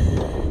up.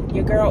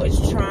 Your girl is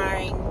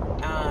trying.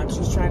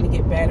 She's trying to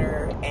get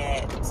better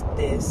at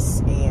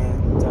this,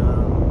 and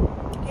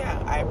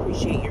yeah, I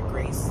appreciate your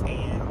grace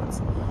and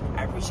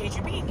I appreciate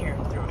you being here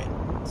through it.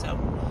 So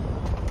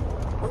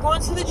we're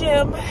going to the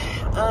gym.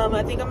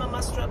 I think I'm gonna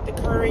muster up the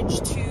courage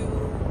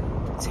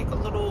to take a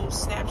little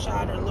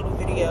snapshot or a little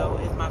video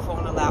if my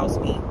phone allows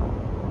me.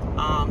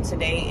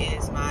 Today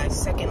is my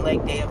second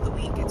leg day of the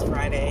week. It's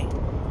Friday.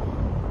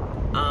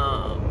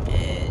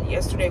 And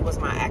yesterday was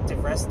my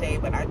active rest day,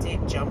 but I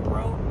did jump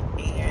rope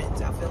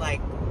and I feel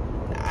like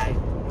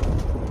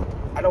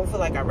I don't feel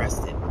like I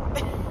rested.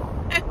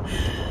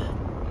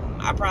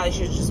 I probably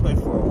should have just went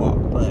for a walk,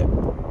 but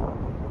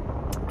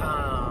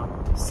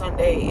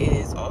Sunday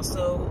is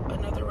also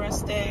another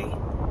rest day,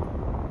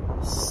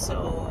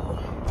 so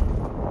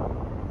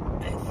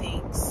I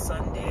think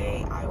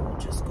Sunday I will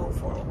just go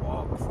for a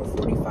walk for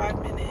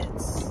 45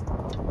 minutes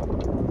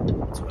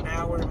to an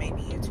hour,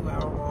 maybe a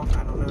 2-hour walk,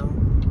 I don't know,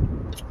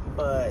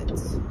 but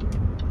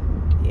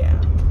yeah.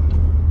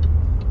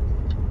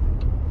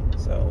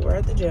 So we're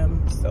at the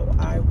gym, so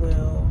I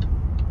will,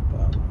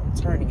 well, I'm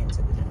turning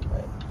into the gym,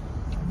 but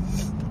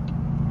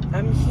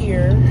I'm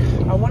here.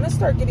 I want to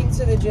start getting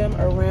to the gym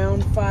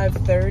around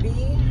 5:30.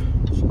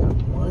 She got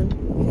one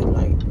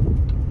headlight.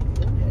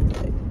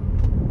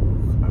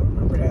 I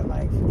remember that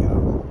life,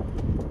 y'all.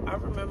 I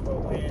remember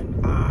when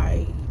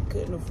I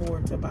couldn't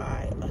afford to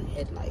buy a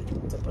headlight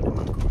to put in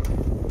my car.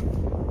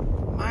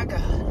 My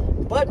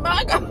God. But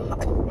my God.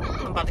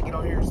 I'm about to get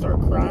on here and start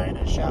crying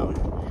and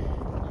shouting.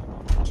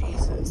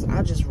 Jesus.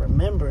 I just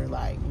remember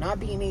like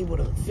not being able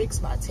to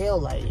fix my tail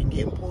light and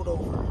getting pulled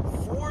over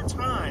 4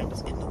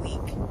 times in the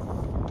week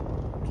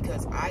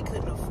because I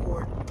couldn't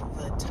afford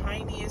the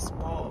tiniest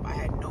bulb. I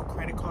had no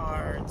credit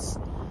cards.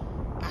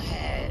 I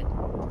had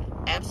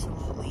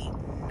absolutely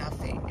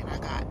nothing. And I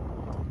got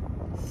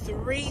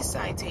 3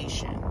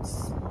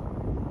 citations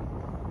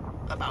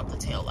about the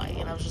tail light.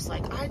 And I was just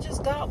like, I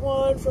just got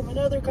one from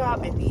another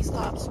cop and these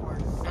cops were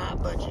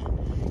not budging.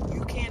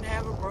 You can't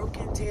have a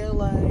broken tail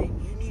light.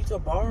 You need to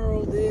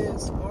borrow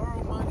this,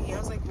 borrow money. I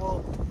was like,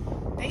 well,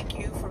 thank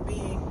you for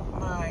being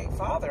my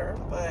father,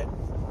 but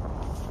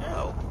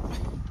no.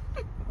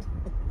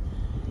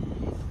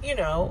 You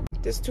know,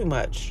 this is too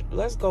much.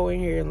 Let's go in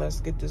here and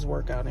let's get this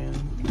workout in.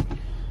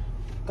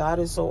 God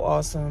is so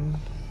awesome.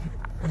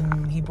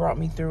 He brought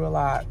me through a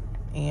lot,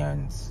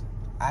 and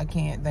I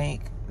can't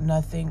thank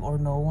nothing or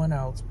no one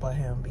else but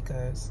him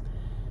because,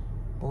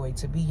 boy,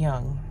 to be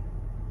young,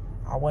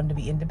 I wanted to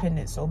be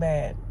independent so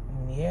bad.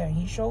 And yeah,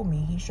 he showed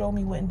me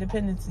what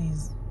independence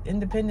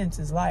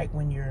is like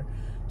when you're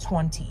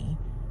 20,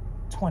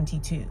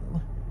 22.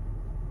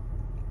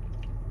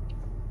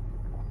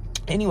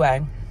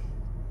 Anyway,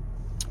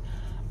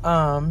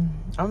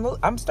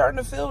 I'm starting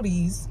to feel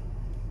these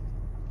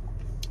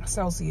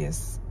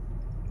Celsius.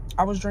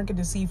 I was drinking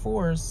the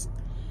C4s,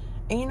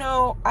 and you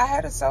know, I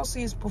had a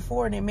Celsius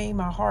before and it made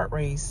my heart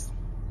race.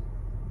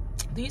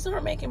 These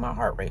aren't making my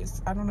heart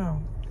race. I don't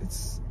know.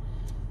 It's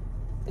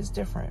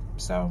different.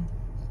 So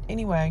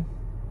anyway,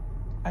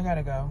 I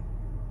gotta go.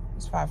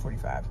 It's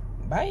 5:45.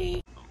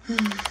 Bye.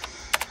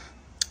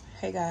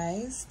 Hey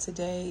guys,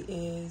 today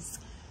is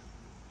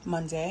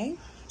Monday,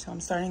 so I'm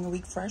starting a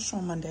week fresh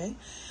on Monday.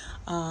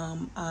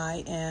 I'm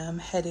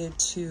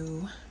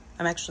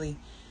actually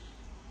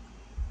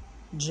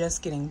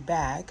just getting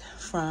back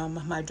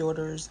from my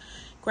daughter's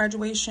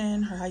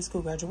graduation, her high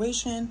school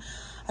graduation.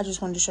 I just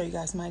wanted to show you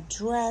guys my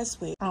dress.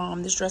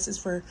 This dress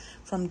is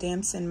from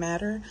Damson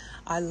Matter.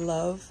 I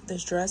love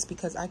this dress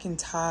because I can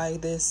tie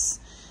this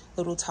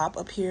little top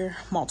up here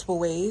multiple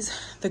ways.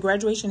 The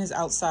graduation is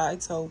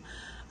outside, so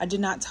I did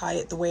not tie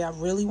it the way I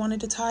really wanted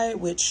to tie it,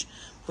 which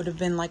would have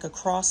been like a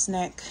cross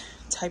neck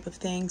type of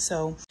thing.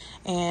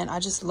 And I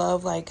just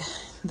love like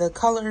the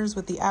colors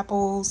with the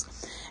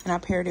apples, and I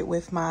paired it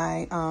with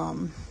my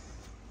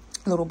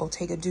little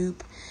Bottega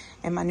dupe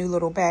and my new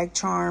little bag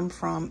charm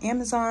from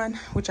Amazon,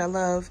 which I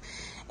love.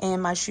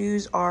 And my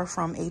shoes are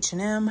from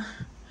H&M,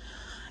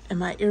 and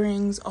my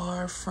earrings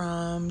are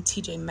from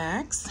TJ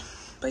Maxx.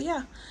 But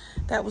yeah,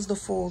 that was the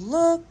full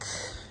look.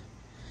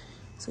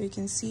 So you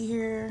can see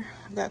here,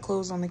 I've got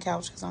clothes on the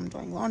couch because I'm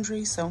doing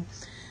laundry. So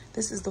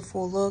this is the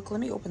full look. Let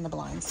me open the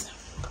blinds.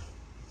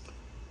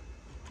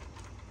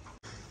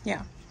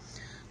 Yeah,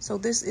 so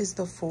this is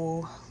the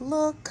full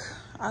look.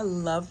 I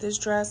love this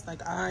dress.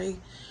 Like, I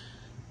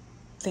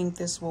think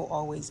this will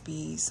always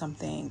be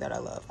something that I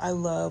love. I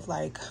love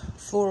like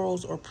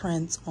florals or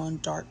prints on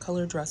dark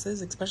colored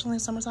dresses, especially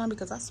in summertime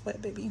because I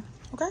sweat, baby.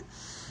 Okay,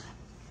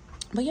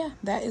 but yeah,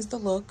 that is the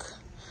look.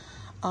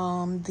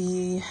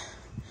 The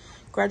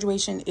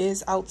graduation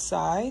is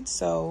outside,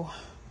 so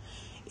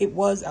it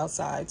was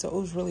outside, so it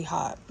was really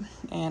hot,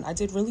 and I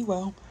did really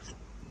well.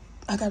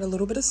 I got a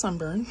little bit of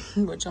sunburn,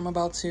 which I'm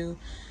about to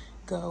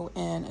go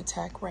and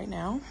attack right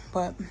now,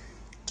 but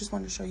just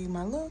wanted to show you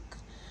my look.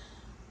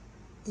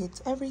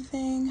 It's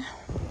everything.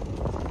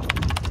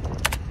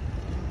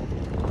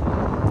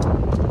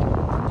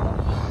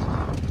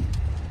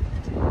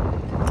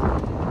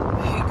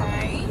 Hey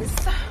guys,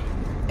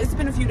 it's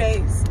been a few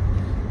days.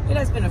 It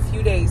has been a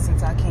few days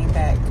since I came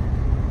back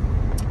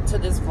to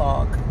this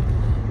vlog,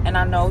 and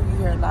I know you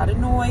hear a lot of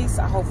noise,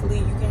 so hopefully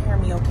you can hear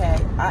me okay.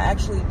 I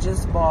actually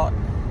just bought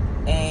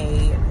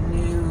a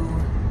new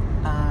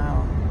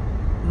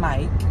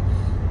mic,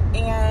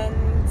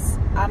 and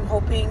I'm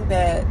hoping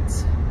that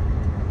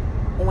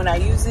when I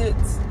use it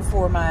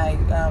for my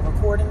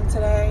recording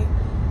today,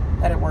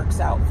 that it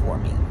works out for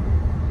me.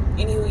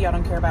 Anywho, y'all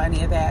don't care about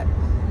any of that.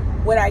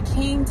 What I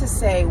came to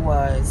say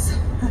was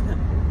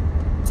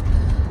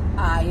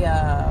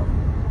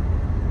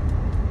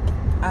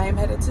I am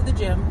headed to the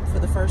gym for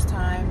the first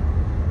time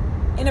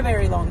in a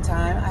very long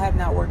time. I have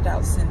not worked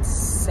out since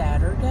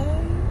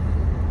Saturday.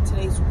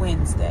 Today's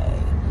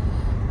Wednesday.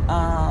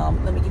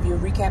 Let me give you a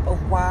recap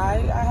of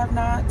why I have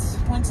not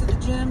went to the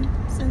gym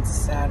since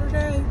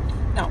Saturday.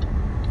 No,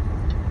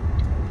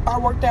 I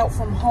worked out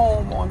from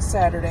home on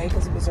Saturday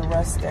because it was a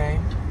rest day,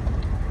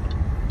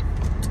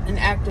 an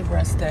active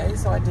rest day,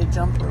 so I did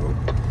jump rope.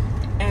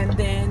 And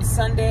then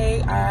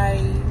Sunday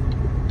I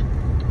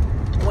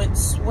went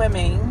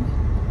swimming.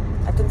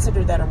 I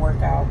consider that a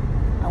workout.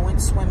 I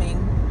went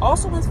swimming.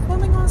 Also went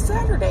swimming on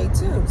Saturday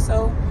too.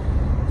 So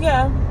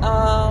yeah.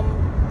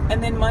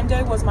 And then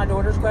Monday was my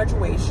daughter's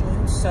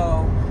graduation.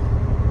 So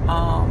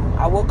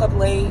I woke up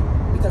late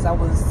because I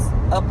was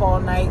up all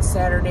night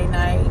Saturday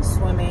night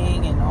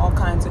swimming and all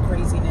kinds of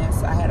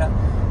craziness.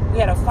 We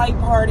had a fight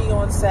party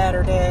on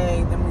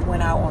Saturday. Then we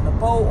went out on the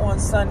boat on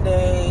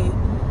Sunday.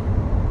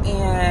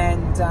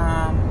 And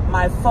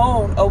my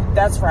phone, oh,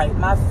 that's right.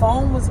 My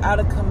phone was out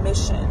of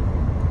commission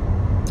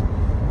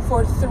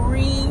for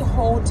 3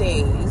 whole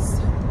days.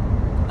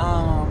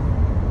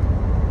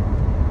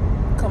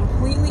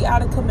 Completely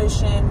out of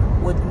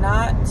commission, would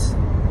not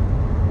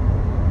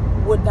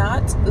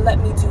let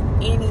me do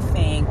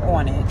anything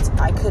on it.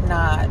 I could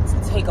not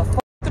take a photo.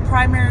 The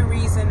primary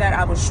reason that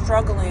I was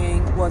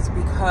struggling was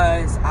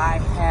because I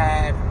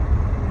had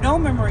no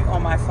memory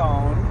on my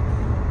phone,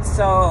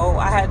 so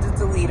I had to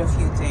delete a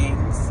few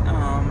things.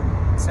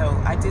 So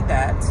I did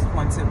that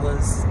once it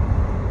was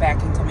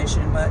back in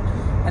commission. But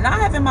and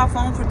not having my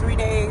phone for 3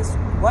 days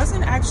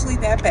wasn't actually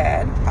that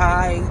bad.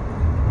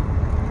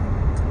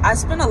 I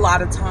spent a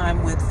lot of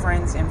time with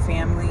friends and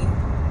family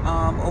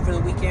over the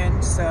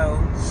weekend, so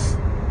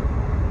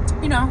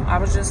you know, I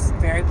was just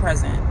very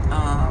present.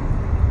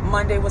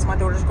 Monday was my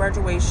daughter's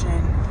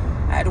graduation.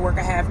 I had to work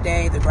a half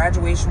day. The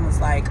graduation was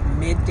like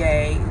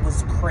midday. It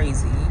was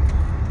crazy.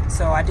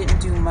 So I didn't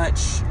do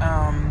much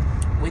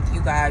with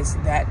you guys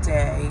that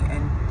day.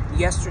 And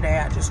yesterday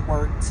I just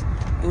worked.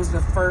 It was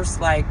the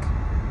first, like,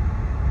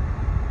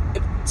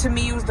 to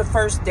me, it was the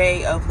first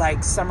day of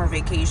like summer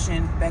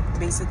vacation,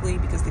 basically,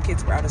 because the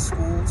kids were out of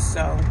school.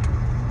 So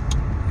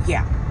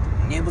yeah,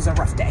 it was a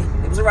rough day.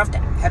 It was a rough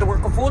day. Had to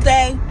work a full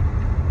day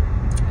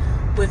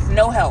with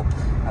no help.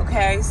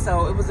 Okay,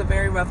 so it was a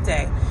very rough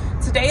day.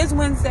 Today is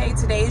Wednesday.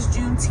 Today is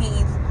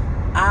Juneteenth.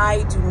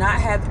 I do not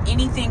have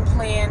anything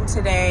planned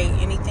today,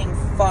 anything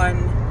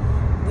fun.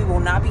 We will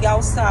not be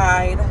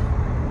outside.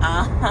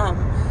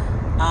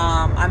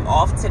 I'm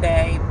off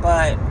today,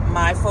 but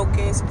my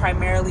focus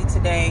primarily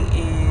today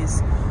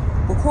is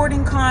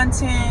recording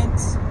content,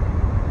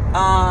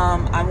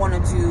 I want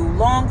to do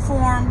long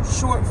form,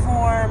 short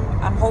form.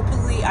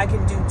 Hopefully I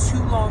can do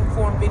 2 long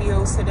form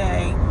videos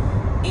today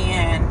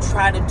and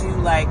try to do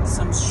like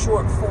some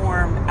short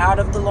form out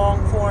of the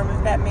long form,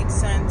 if that makes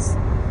sense.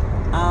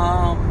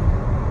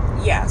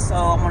 Yeah, so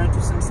I want to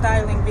do some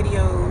styling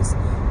videos,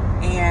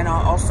 and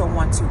I also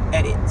want to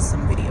edit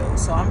some videos.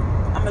 So I'm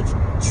gonna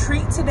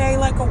treat today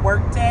like a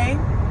work day.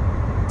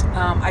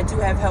 I do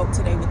have help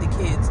today with the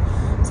kids,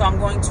 so I'm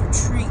going to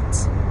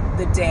treat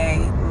the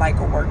day like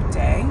a work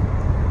day.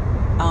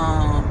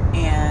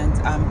 And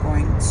I'm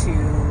going to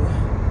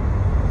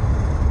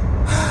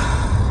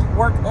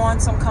work on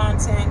some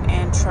content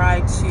and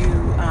try to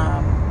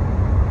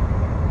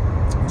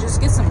just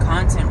get some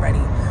content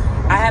ready.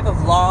 I have a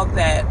vlog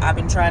that I've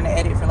been trying to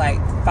edit for like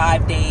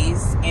 5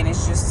 days, and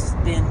it's just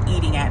been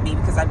eating at me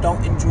because I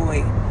don't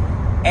enjoy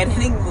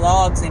editing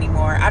vlogs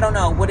anymore. I don't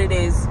know what it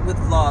is with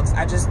vlogs.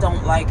 I just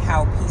don't like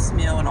how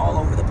piecemeal and all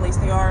over the place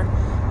they are.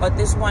 But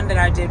this one that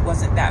I did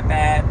wasn't that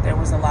bad. There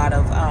was a lot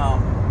of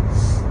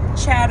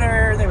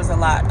chatter. There was a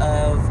lot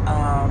of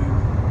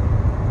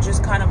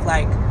just kind of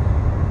like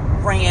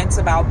rants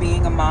about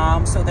being a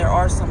mom. So there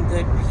are some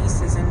good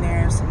pieces in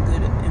there, some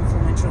good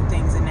influential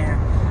things in there.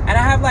 And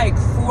I have like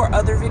 4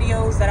 other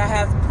videos that I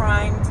have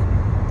primed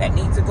that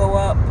need to go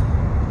up,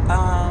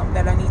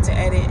 that I need to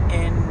edit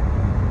and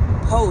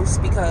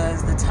post,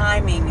 because the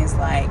timing is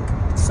like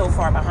so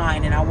far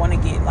behind, and I want to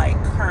get like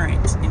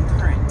current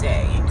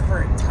day and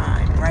current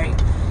time, right?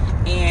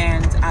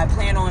 And I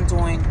plan on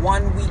doing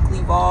 1 weekly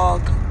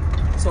vlog,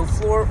 so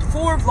 4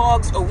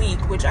 vlogs a week,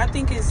 which I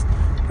think is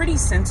pretty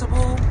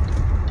sensible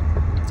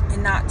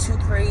and not too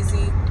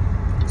crazy.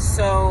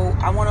 So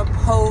I want to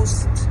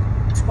post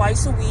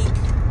twice a week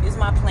is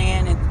my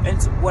plan, and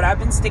it's what I've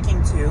been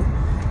sticking to,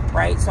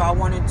 right? So I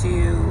want to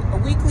do a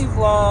weekly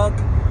vlog,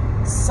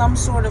 some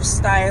sort of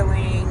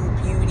styling,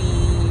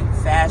 beauty,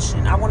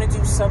 fashion. I want to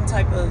do some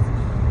type of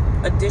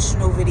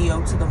additional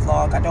video to the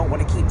vlog. I don't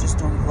want to keep just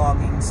doing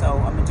vlogging, so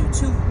I'm gonna do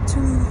two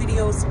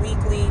videos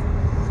weekly.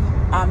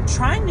 I'm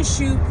trying to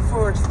shoot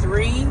for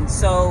 3,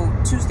 so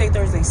Tuesday,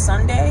 Thursday,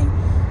 Sunday,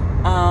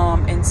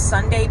 and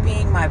Sunday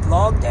being my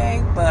vlog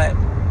day, but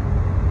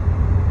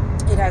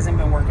it hasn't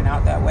been working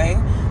out that way.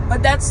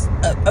 But that's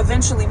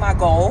eventually my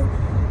goal.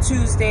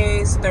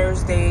 Tuesdays,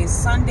 Thursdays,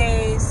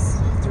 Sundays,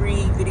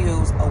 3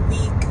 videos a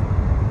week.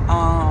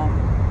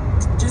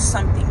 Just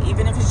something,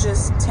 even if it's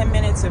just 10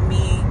 minutes of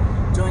me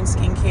doing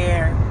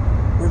skincare,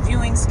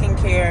 reviewing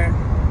skincare,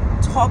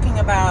 talking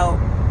about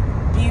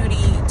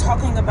beauty,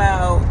 talking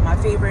about my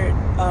favorite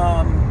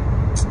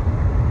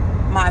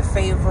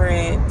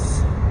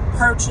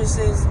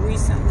purchases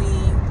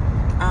recently.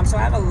 So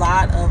I have a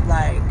lot of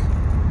like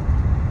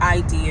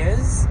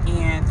ideas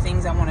and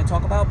things I want to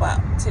talk about,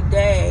 but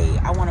today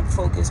I want to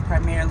focus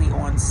primarily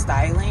on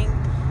styling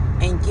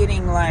and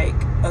getting like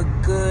a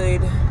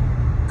good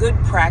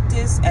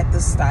practice at the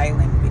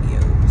styling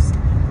videos.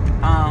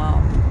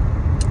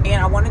 And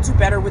I want to do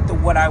better with the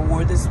what I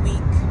wore this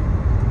week.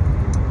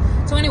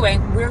 So anyway,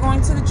 we're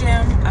going to the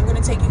gym. I'm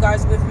going to take you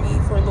guys with me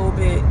for a little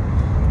bit,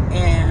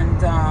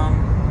 and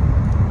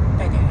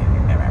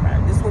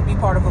this will be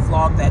part of a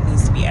vlog that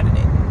needs to be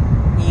edited.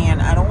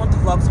 And I don't want the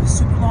vlogs to be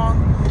super long.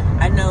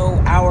 I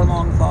know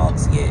hour-long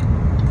vlogs get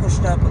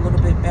pushed up a little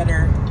bit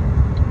better,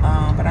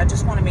 but I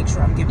just want to make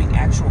sure I'm giving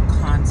actual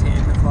content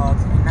in the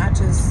vlogs and not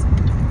just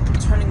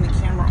turning the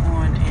camera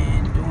on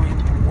and doing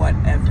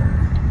whatever.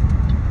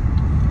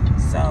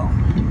 So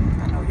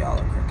I know y'all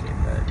are crooked,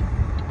 but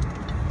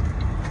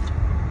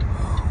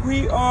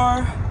we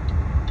are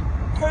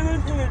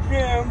headed to the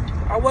gym.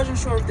 I wasn't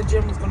sure if the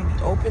gym was going to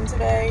be open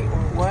today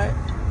or what.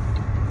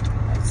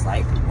 It's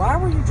like, why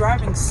were you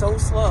driving so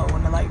slow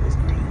when the light was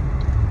green?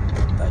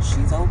 But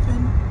she's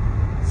open.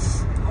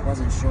 I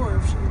wasn't sure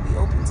if she would be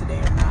open today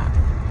or not.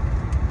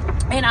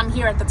 And I'm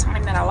here at the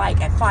time that I like,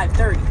 at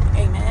 5:30.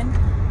 Amen.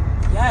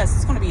 Yes,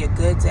 it's going to be a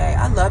good day.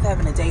 I love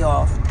having a day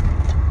off.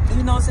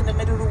 Even though it's in the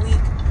middle of the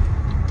week,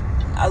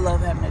 I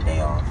love having a day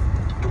off.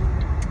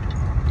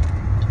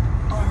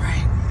 All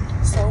right.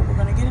 So we're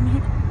going to get in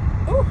here.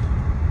 Ooh.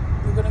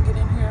 We're going to get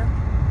in here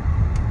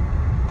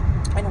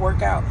and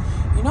work out.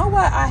 You know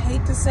what I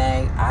hate to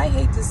say? I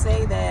hate to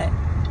say that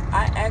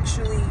I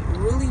actually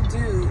really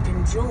do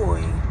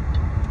enjoy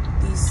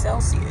these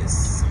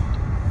Celsius.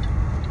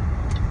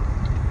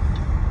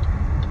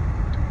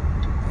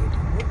 Baby,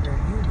 what are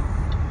you doing?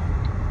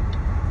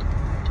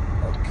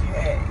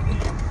 Okay.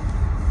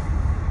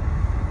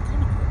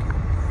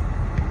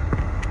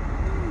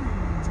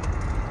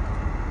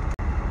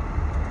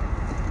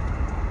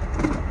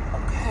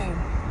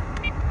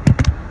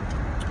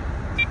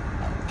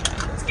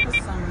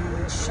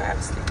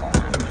 Chapstick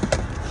on.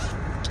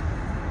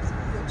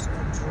 Lips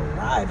are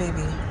dry,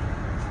 baby.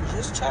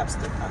 Just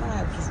chapstick. I don't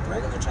have just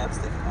regular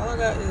chapstick. All I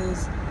got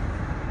is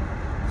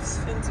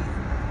Fenty.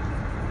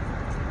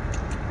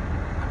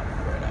 I don't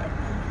know where that.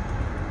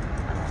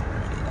 I don't know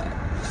where any of that.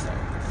 So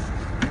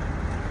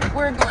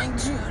we're going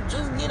to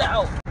just get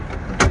out.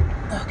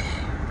 Okay.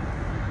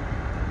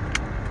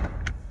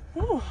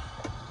 Whew.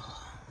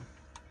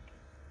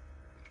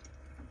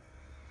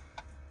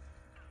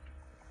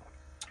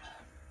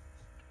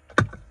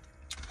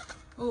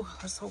 Oh,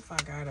 let's hope I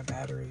got a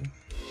battery.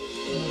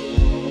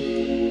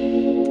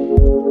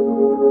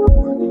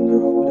 Working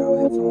out without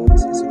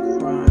headphones is a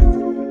crime.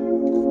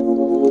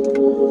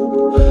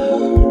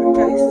 Alright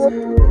guys,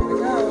 gotta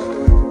go.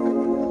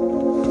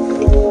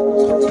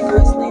 Talk to you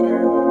guys later.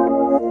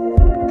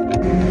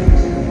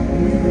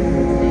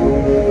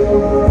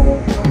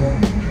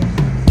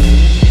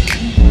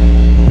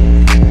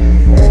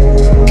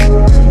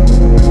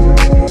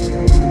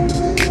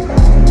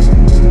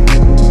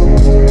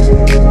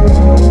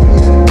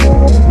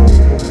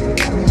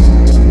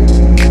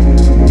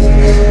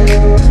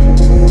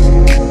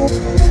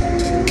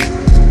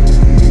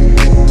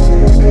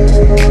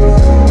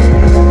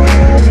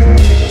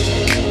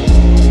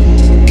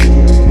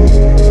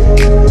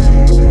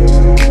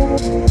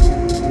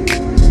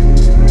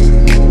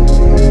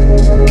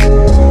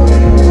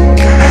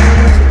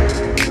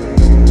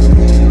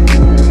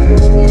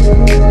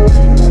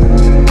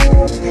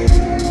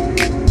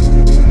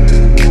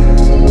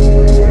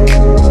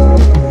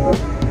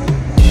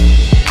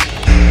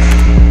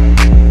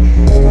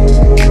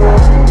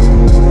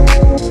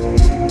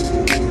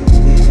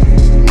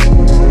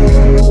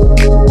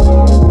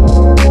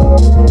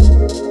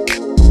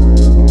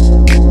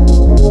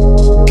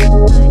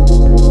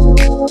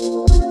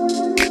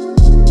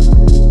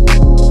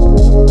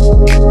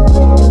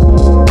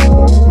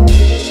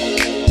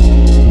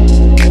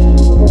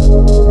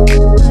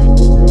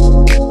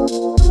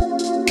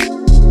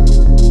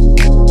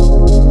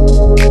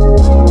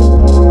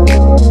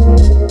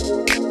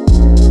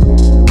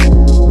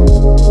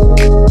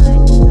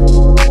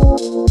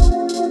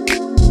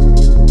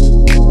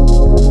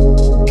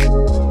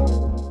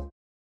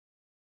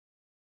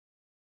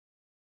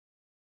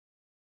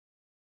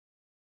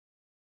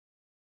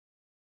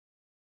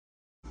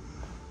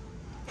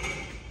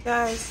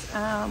 Guys,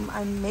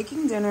 I'm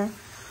making dinner.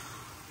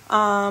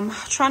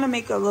 Trying to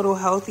make a little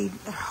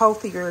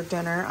healthier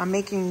dinner. I'm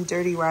making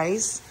dirty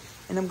rice,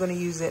 and I'm going to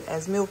use it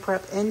as meal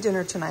prep and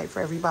dinner tonight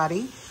for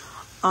everybody.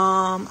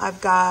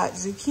 I've got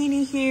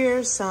zucchini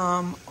here,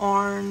 some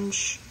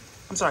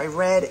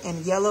red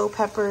and yellow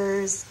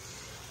peppers,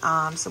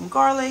 some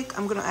garlic.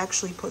 I'm going to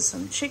actually put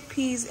some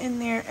chickpeas in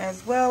there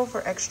as well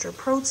for extra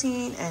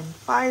protein and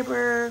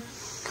fiber.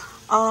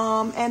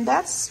 And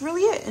that's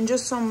really it. And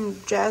just some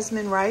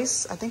jasmine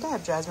rice. I think I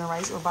have jasmine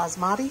rice or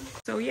basmati.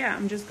 So yeah,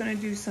 I'm just gonna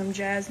do some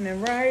jasmine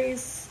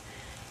rice.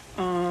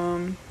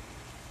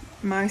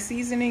 My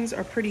seasonings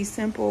are pretty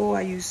simple.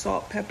 I use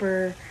salt,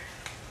 pepper,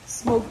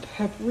 smoked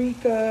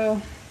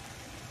paprika.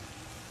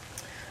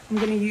 I'm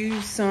gonna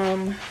use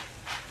some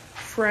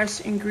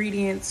fresh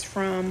ingredients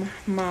from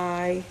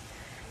my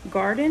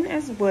garden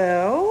as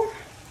well.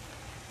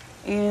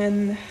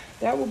 And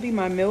that will be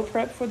my meal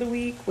prep for the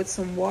week with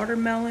some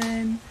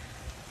watermelon.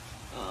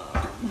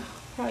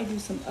 Probably do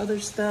some other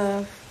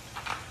stuff.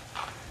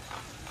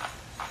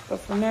 But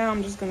for now,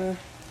 I'm just gonna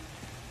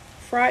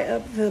fry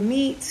up the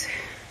meat,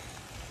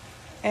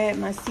 add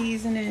my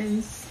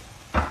seasonings.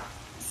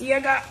 See, I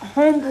got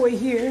homeboy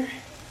here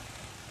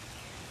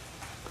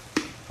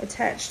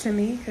attached to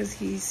me because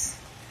he's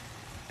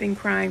been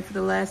crying for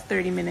the last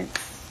 30 minutes.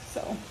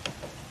 So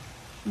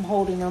I'm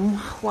holding him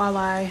while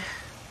I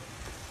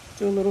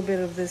do a little bit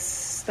of this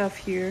stuff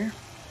here.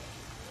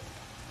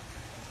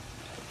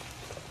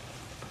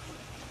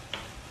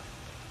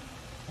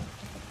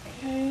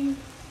 Okay,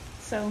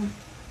 so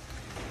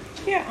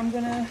yeah, I'm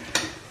gonna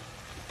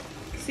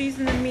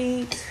season the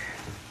meat,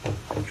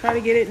 try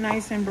to get it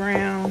nice and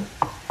brown,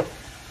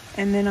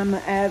 and then I'm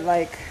gonna add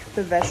like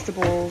the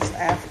vegetables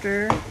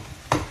after,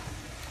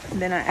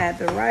 and then I add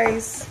the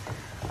rice.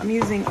 I'm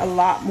using a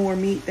lot more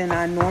meat than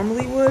I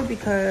normally would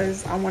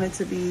because I want it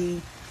to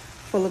be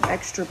full of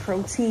extra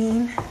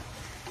protein,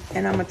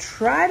 and I'm gonna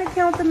try to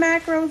count the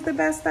macros the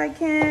best I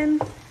can,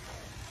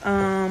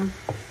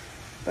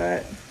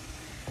 but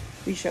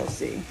we shall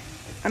see.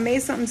 I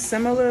made something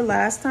similar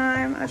last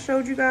time I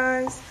showed you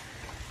guys,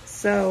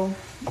 so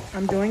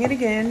I'm doing it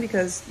again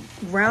because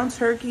ground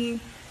turkey,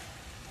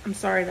 I'm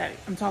sorry that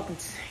I'm talking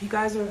to you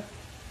guys, are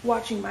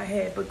watching my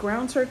head, but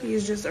ground turkey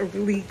is just a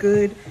really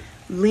good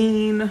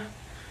lean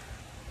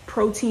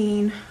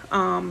protein.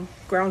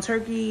 Ground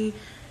turkey,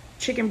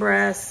 chicken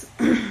breasts,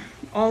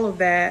 all of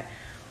that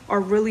are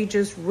really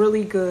just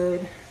really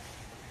good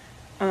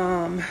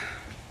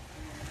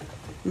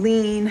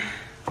lean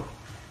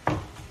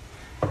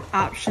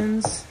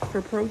options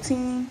for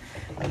protein.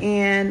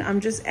 And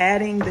I'm just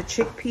adding the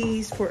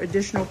chickpeas for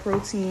additional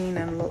protein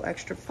and a little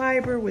extra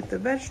fiber with the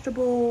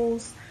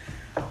vegetables.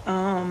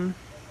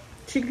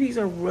 Chickpeas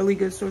are a really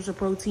good source of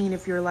protein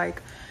if you're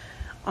like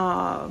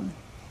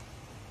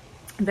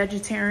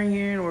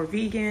vegetarian or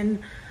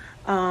vegan.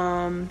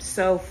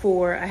 So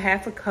for a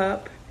half a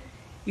cup,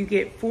 you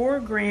get 4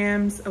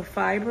 grams of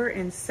fiber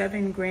and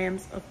 7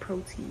 grams of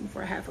protein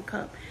for a half a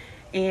cup.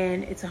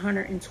 And it's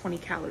 120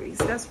 calories.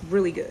 That's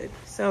really good.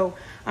 So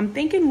I'm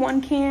thinking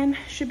 1 can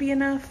should be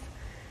enough.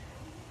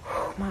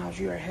 Whew, Miles,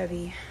 you are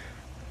heavy.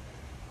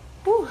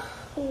 Whew.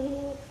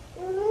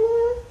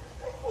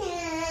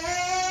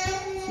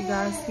 You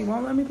guys, he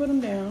won't let me put him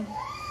down.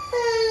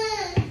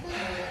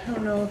 I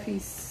don't know if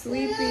he's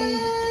sleepy,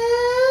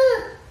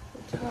 or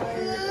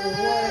tired, or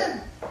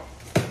what.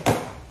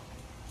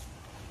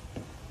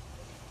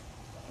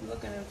 I'm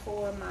looking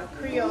for my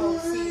Creole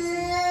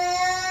season.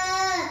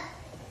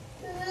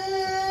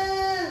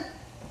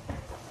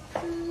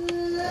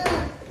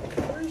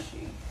 Where is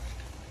she?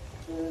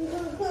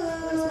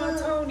 Where's my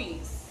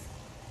Tony's?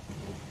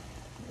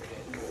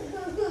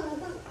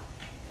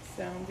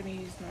 So I'm gonna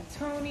use my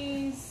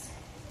Tony's.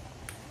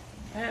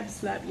 I have to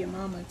slap your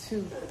mama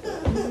too.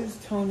 Use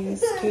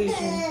Tony's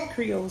Cajun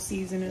Creole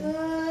seasoning.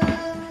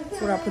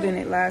 That's what I put in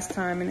it last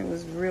time and it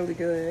was really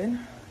good.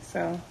 So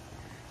I'm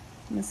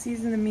gonna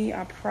season the meat.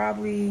 I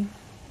probably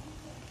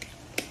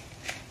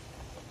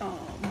all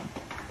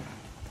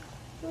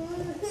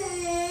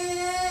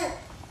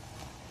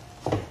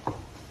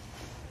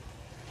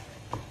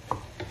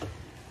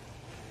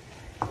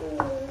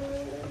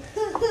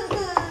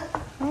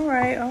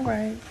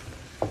right.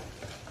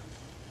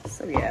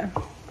 So yeah.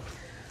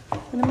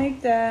 I'm gonna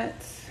make that.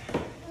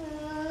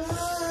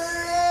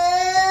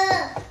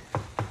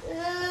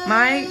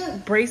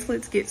 My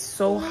bracelets get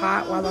so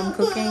hot while I'm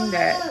cooking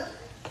that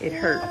it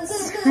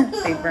hurts.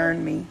 They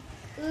burn me.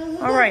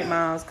 All right,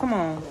 Miles, come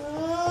on.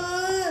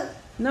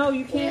 No,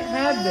 you can't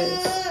have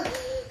this.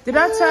 Did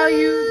I tell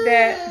you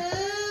that?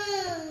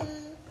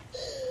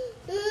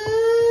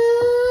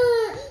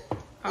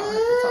 I'll have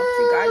to talk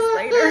to you guys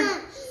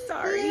later.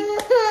 Sorry.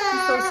 I'm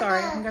so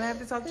sorry. I'm gonna have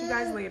to talk to you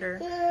guys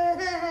later.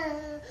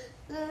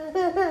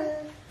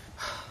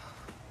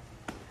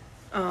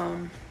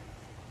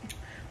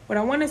 What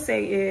I want to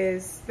say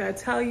is that I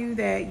tell you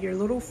that your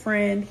little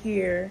friend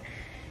here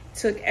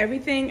took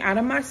everything out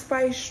of my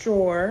spice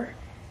drawer,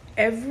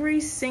 every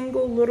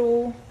single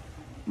little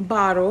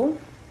bottle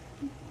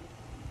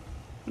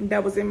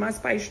that was in my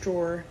spice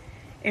drawer,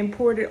 and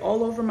poured it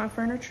all over my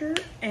furniture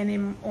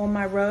and on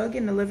my rug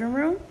in the living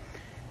room.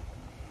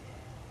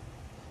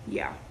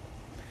 Yeah.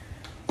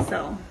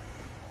 So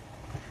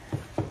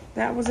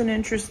that was an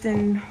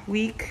interesting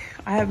week.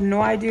 I have no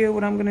idea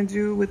what I'm gonna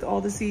do with all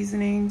the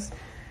seasonings.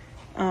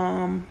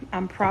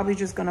 I'm probably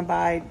just gonna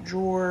buy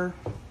drawer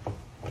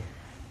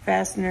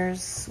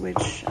fasteners,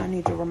 which I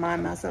need to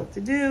remind myself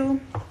to do.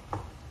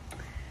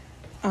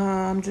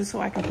 Just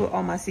so I can put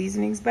all my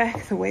seasonings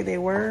back the way they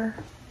were,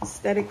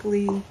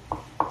 aesthetically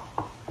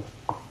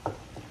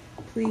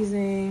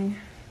pleasing.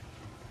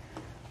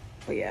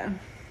 But yeah.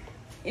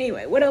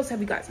 Anyway, what else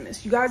have you guys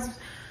missed? You guys,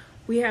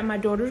 we had my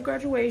daughter's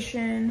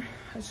graduation.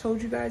 I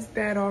told you guys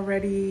that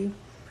already.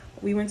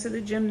 We went to the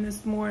gym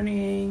this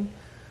morning.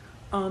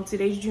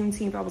 Today's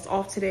Juneteenth. I was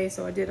off today,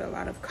 so I did a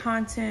lot of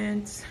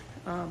content,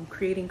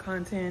 creating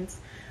content.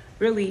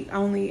 Really, I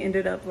only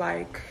ended up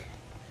like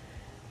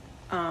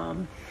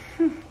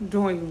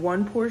doing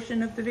one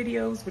portion of the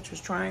videos, which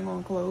was trying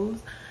on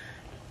clothes.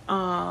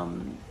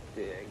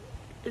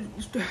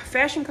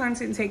 Fashion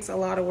content takes a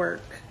lot of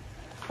work,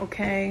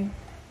 okay?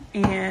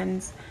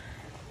 And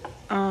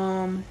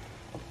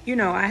you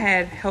know, I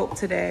had help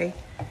today,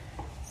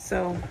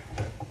 so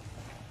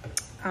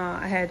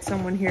I had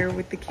someone here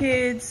with the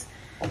kids,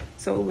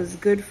 so it was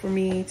good for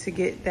me to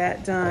get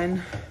that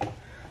done.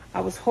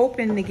 I was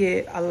hoping to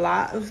get a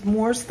lot of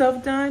more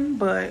stuff done,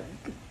 but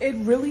it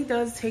really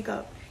does take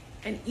up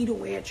and eat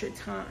away at your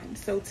time.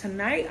 So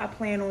tonight I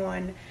plan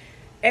on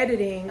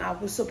editing. I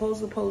was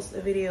supposed to post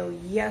a video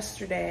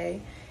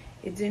yesterday.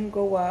 It didn't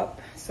go up,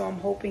 so I'm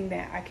hoping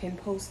that I can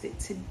post it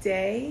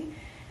today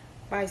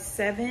by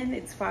 7.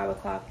 It's 5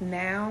 o'clock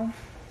now.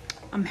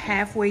 I'm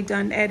halfway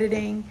done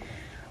editing.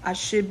 I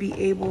should be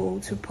able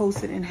to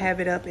post it and have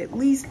it up at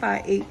least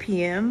by 8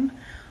 p.m.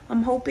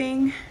 I'm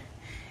hoping.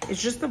 It's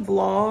just a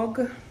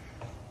vlog.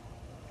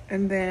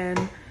 And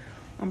then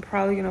I'm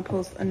probably gonna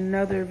post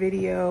another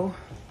video.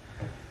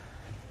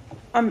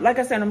 Like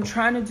I said, I'm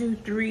trying to do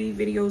 3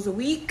 videos a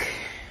week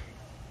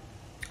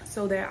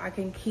so that I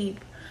can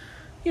keep,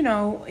 you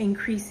know,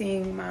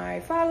 increasing my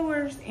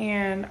followers.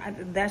 And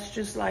that's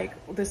just like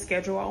the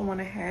schedule I want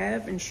to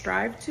have and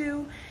strive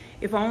to.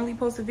 If I only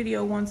post a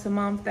video once a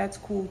month, that's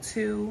cool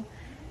too.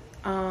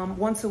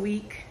 Once a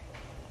week.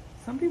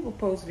 Some people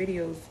post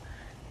videos,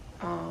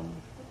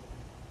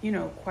 you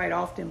know, quite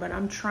often, but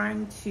I'm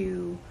trying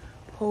to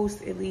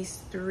post at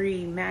least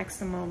 3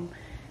 maximum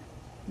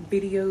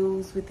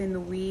videos within the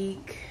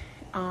week.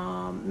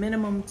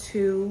 Minimum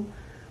 2,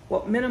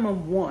 well,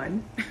 minimum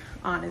 1,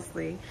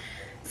 honestly.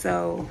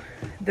 So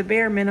the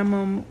bare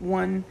minimum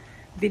 1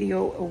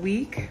 video a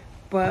week,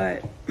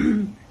 but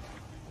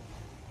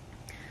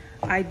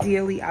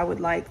ideally I would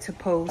like to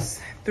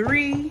post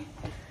 3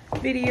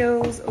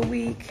 videos a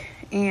week,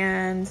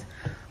 and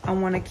I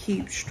want to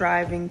keep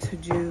striving to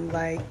do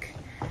like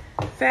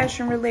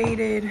fashion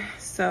related.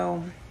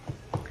 So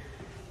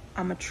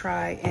I'm gonna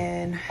try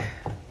and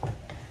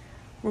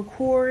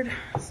record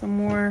some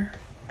more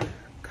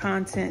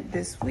content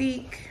this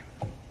week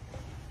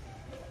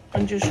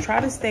and just try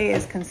to stay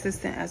as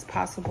consistent as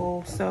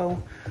possible.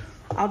 So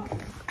gosh,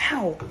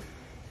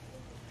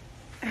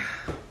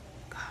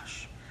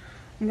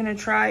 I'm gonna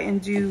try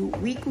and do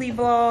weekly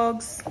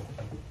vlogs.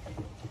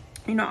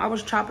 You know, I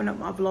was chopping up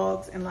my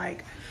vlogs in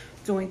like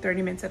doing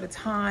 30 minutes at a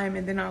time,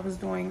 and then I was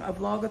doing a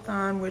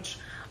vlogathon, which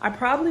I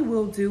probably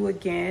will do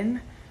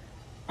again.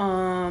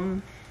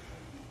 I'll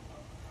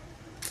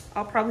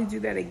probably do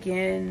that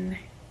again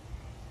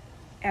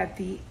at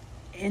the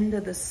end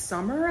of the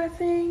summer, I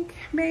think,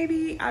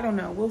 maybe. I don't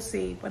know, we'll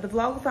see. But the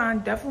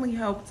vlogathon definitely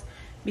helped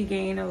me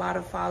gain a lot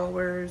of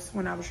followers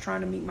when I was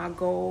trying to meet my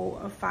goal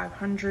of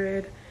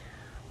 500,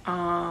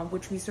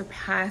 which we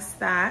surpassed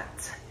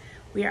that.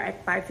 We are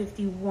at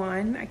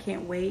 551. I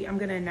can't wait. I'm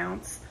gonna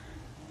announce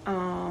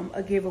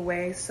a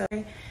giveaway, so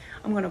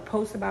I'm gonna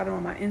post about it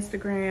on my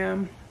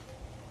Instagram,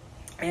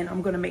 and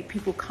I'm gonna make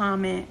people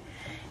comment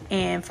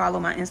and follow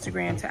my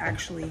Instagram to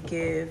actually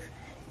give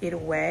it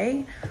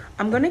away.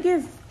 I'm gonna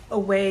give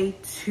away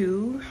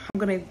 2. I'm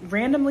gonna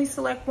randomly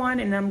select one,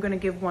 and I'm gonna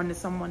give one to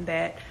someone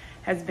that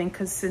has been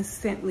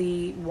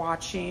consistently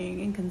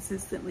watching and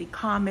consistently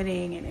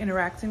commenting and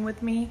interacting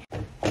with me.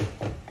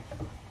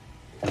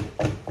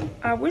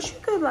 I wish you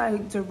could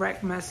like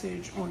direct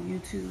message on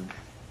YouTube,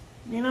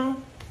 you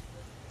know?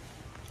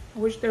 I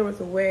wish there was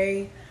a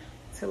way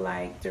to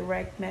like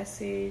direct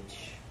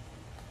message,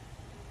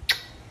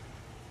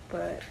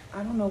 but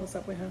I don't know what's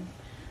up with him.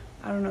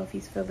 I don't know if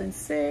he's feeling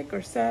sick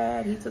or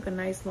sad. He took a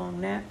nice long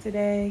nap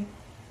today.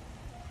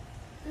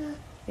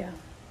 Yeah.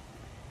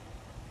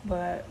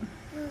 But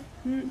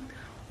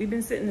we've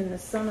been sitting in the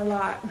sun a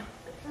lot,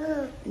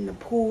 in the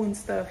pool and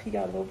stuff. He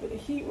got a little bit of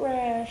heat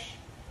rash.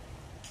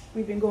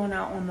 We've been going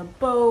out on the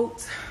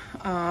boat.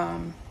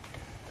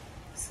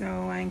 So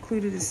I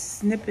included a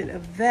snippet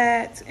of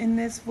that in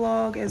this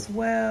vlog as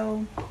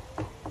well.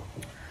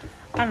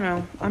 I don't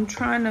know. I'm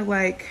trying to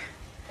like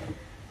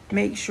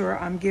make sure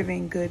I'm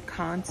giving good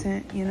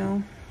content, you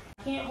know?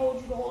 I can't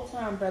hold you the whole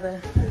time,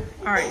 brother.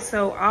 All right,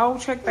 so I'll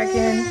check back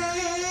in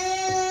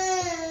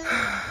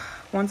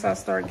once I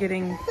start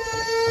getting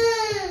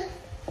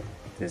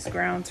this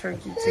ground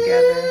turkey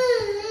together.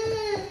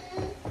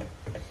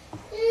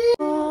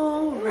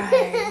 All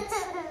right.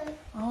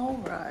 All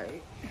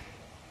right.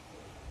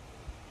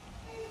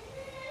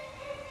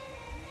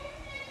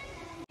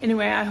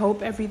 Anyway, I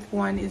hope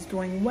everyone is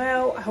doing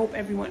well. I hope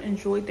everyone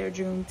enjoyed their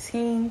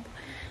Juneteenth.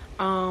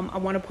 I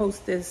want to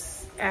post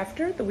this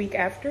after, the week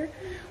after.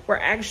 We're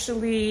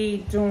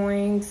actually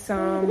doing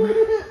some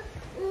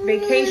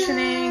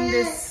vacationing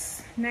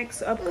this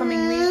next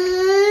upcoming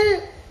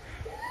week.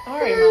 All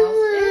right, Mouse.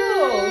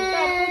 Ew,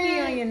 stop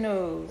looking on your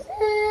nose.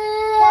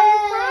 Why are you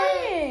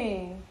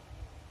crying?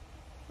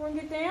 Want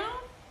to get down?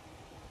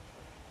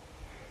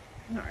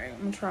 All right, I'm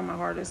going to try my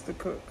hardest to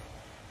cook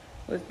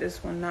with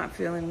this one not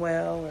feeling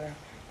well or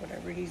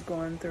whatever he's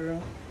going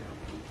through.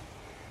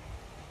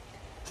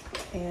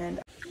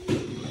 And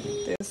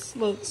this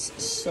looks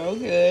so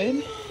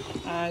good.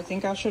 I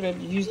think I should have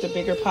used a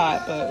bigger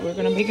pot, but we're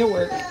gonna make it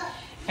work.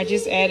 I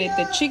just added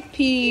the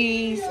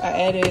chickpeas. I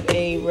added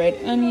a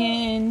red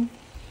onion.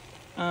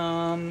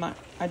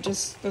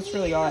 That's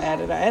really all I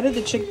added. I added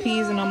the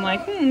chickpeas, and I'm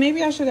like,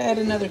 maybe I should have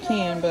added another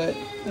can, but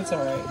it's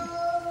all right.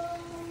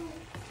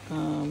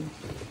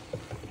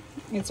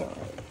 It's all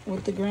right.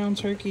 With the ground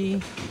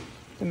turkey,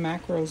 the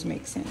macros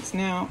make sense.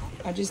 Now,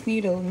 I just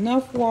need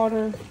enough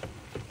water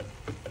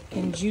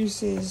and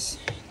juices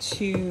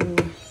to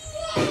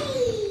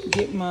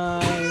get my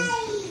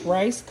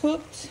rice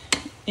cooked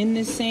in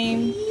the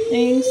same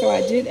thing. So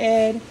I did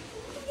add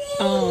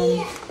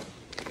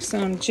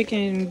some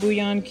chicken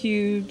bouillon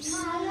cubes.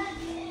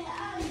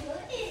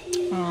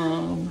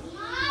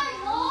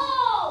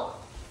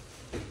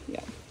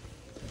 Yeah.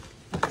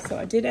 So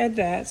I did add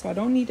that. So I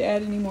don't need to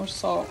add any more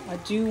salt. I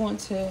do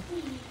want to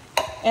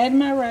add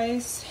my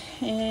rice,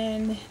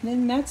 and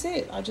then that's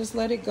it. I just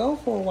let it go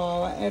for a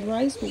while. I add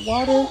rice with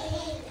water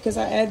because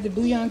I add the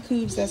bouillon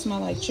cubes. That's my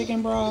like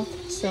chicken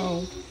broth.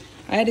 So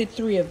I added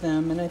 3 of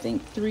them, and I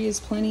think 3 is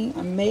plenty.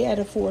 I may add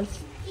a 4th,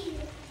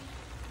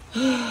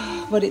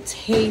 but it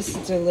tastes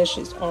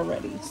delicious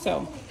already.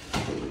 So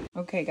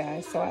okay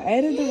guys, so I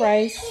added the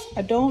rice.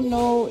 I don't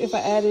know if I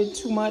added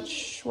too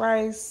much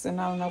rice and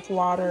not enough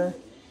water.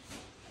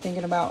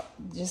 Thinking about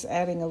just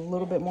adding a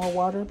little bit more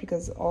water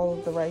because all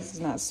of the rice is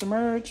not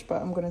submerged,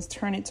 but I'm gonna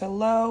turn it to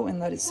low and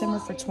let it simmer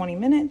for 20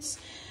 minutes.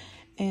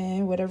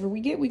 And whatever we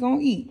get, we gonna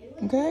eat,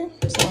 okay?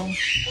 So,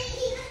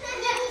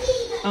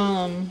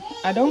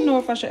 I don't know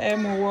if I should add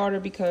more water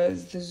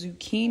because the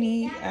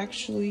zucchini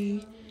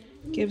actually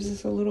gives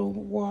us a little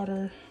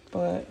water,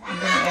 but I'm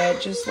gonna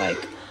add just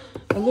like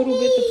a little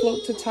bit to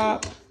float to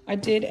top. I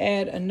did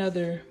add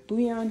another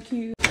bouillon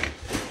cube.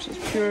 Just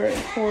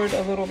poured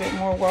a little bit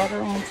more water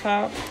on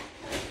top.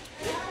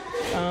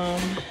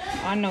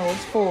 I know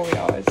it's full,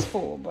 y'all. It's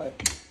full, but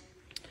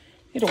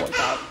it'll work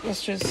out.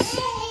 Let's just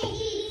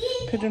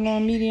put it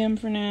on medium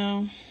for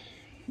now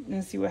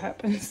and see what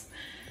happens.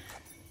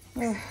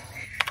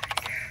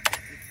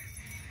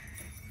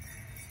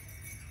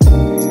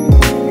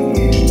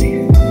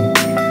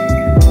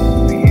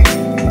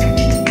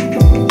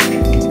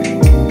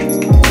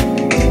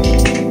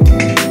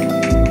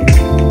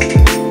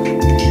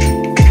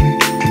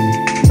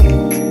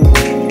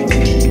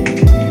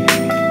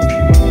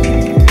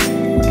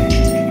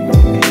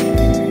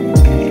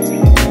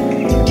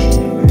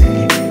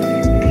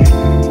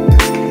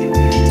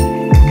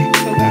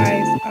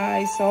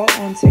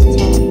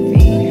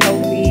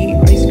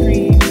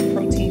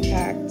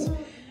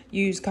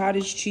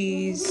 cottage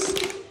cheese,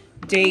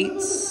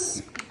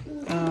 dates,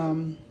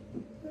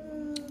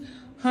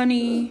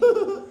 honey,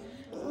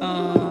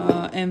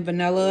 and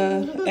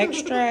vanilla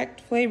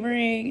extract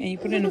flavoring, and you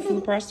put it in a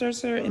food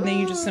processor, and then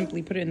you just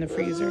simply put it in the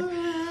freezer.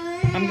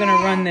 I'm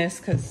gonna run this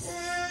because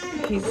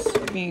he's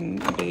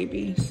being a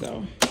baby,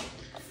 so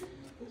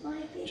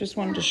just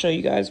wanted to show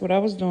you guys what I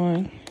was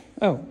doing.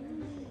 Oh.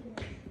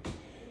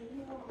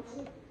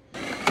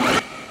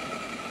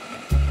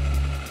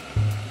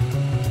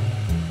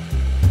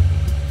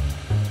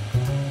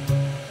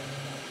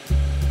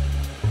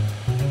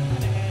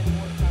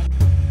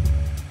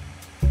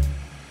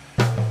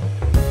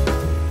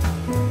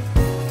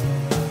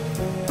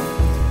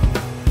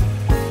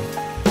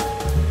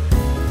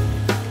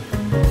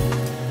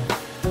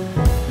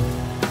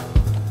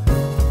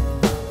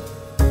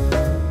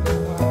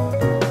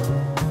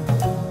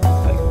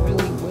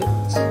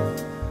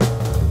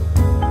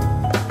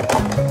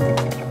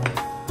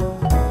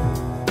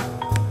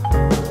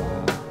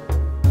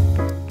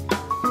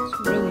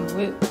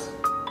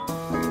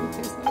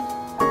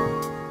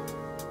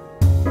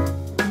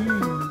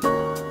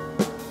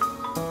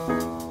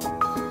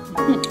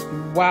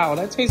 Wow,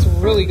 that tastes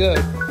really good.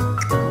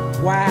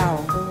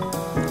 Wow.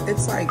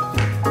 It's like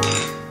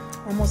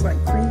almost like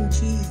cream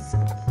cheese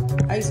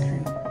ice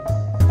cream.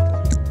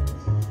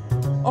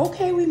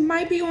 Okay, we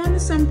might be on to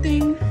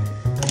something.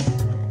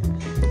 I'm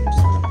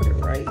just gonna put it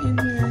right in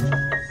here.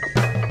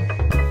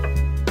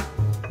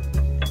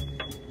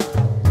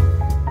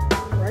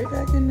 Right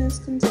back in this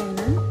container.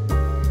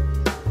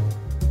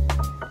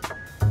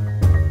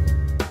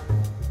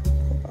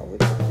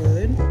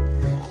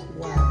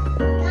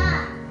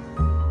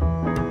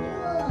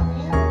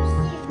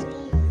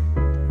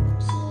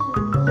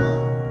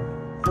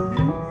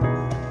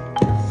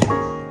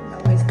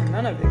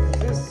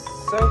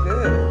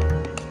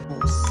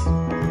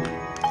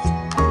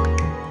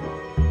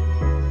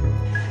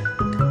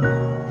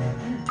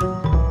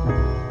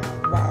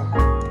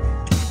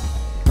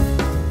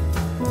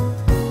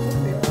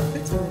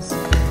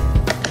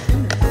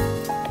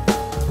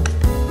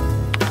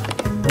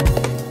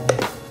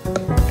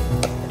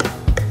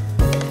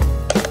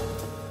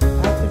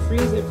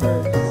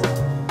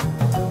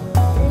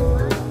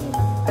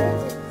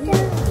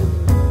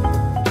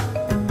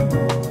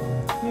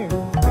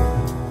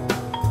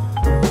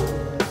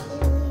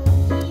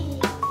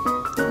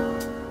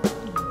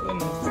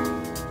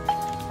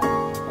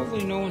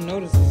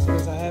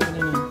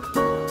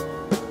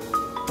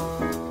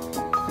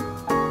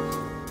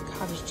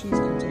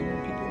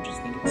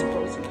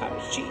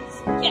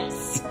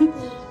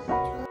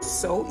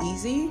 So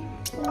easy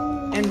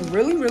and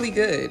really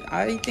good.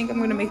 I think I'm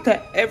gonna make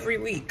that every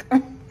week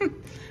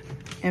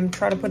and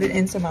try to put it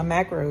into my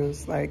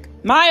macros. Like,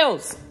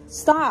 Miles,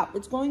 stop,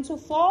 it's going to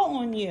fall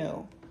on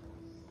you.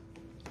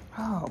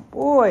 Oh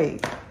boy,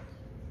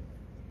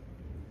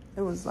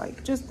 it was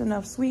like just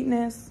enough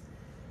sweetness.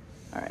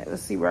 All right,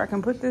 let's see where I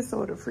can put this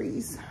so it'll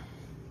freeze.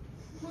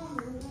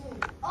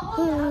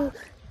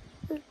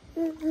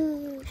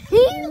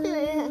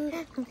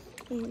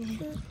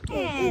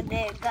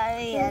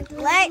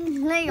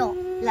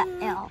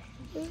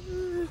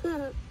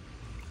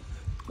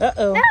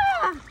 Uh-oh.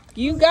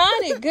 You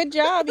got it. Good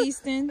job,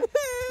 Easton.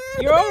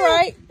 You're all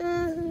right.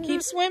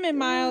 Keep swimming,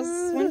 Miles.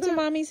 Swim to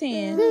mommy's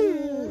hand.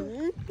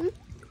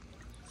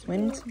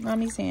 Swim to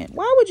mommy's hand.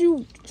 Why would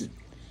you...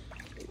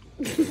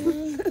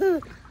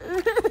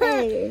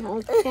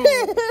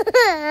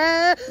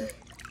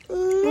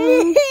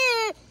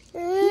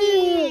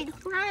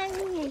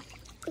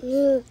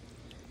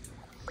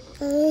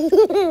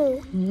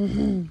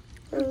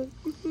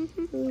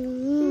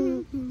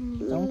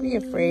 Don't be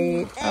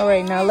afraid. All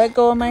right, now let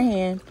go of my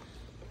hand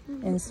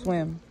and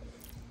swim.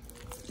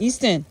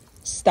 Easton,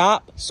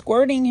 stop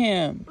squirting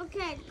him.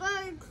 Okay, go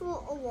to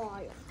a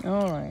while.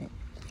 All right.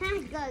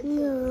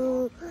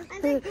 No.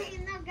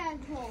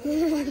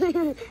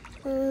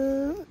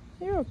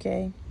 You're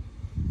okay.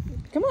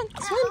 Come on,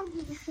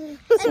 swim. Swim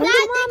to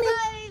mommy.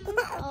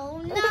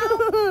 Oh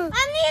no.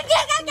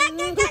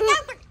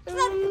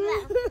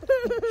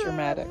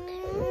 Dramatic.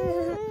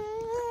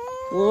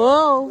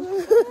 Whoa.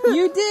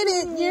 You did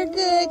it. You're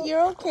good.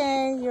 You're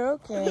okay. You're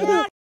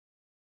okay.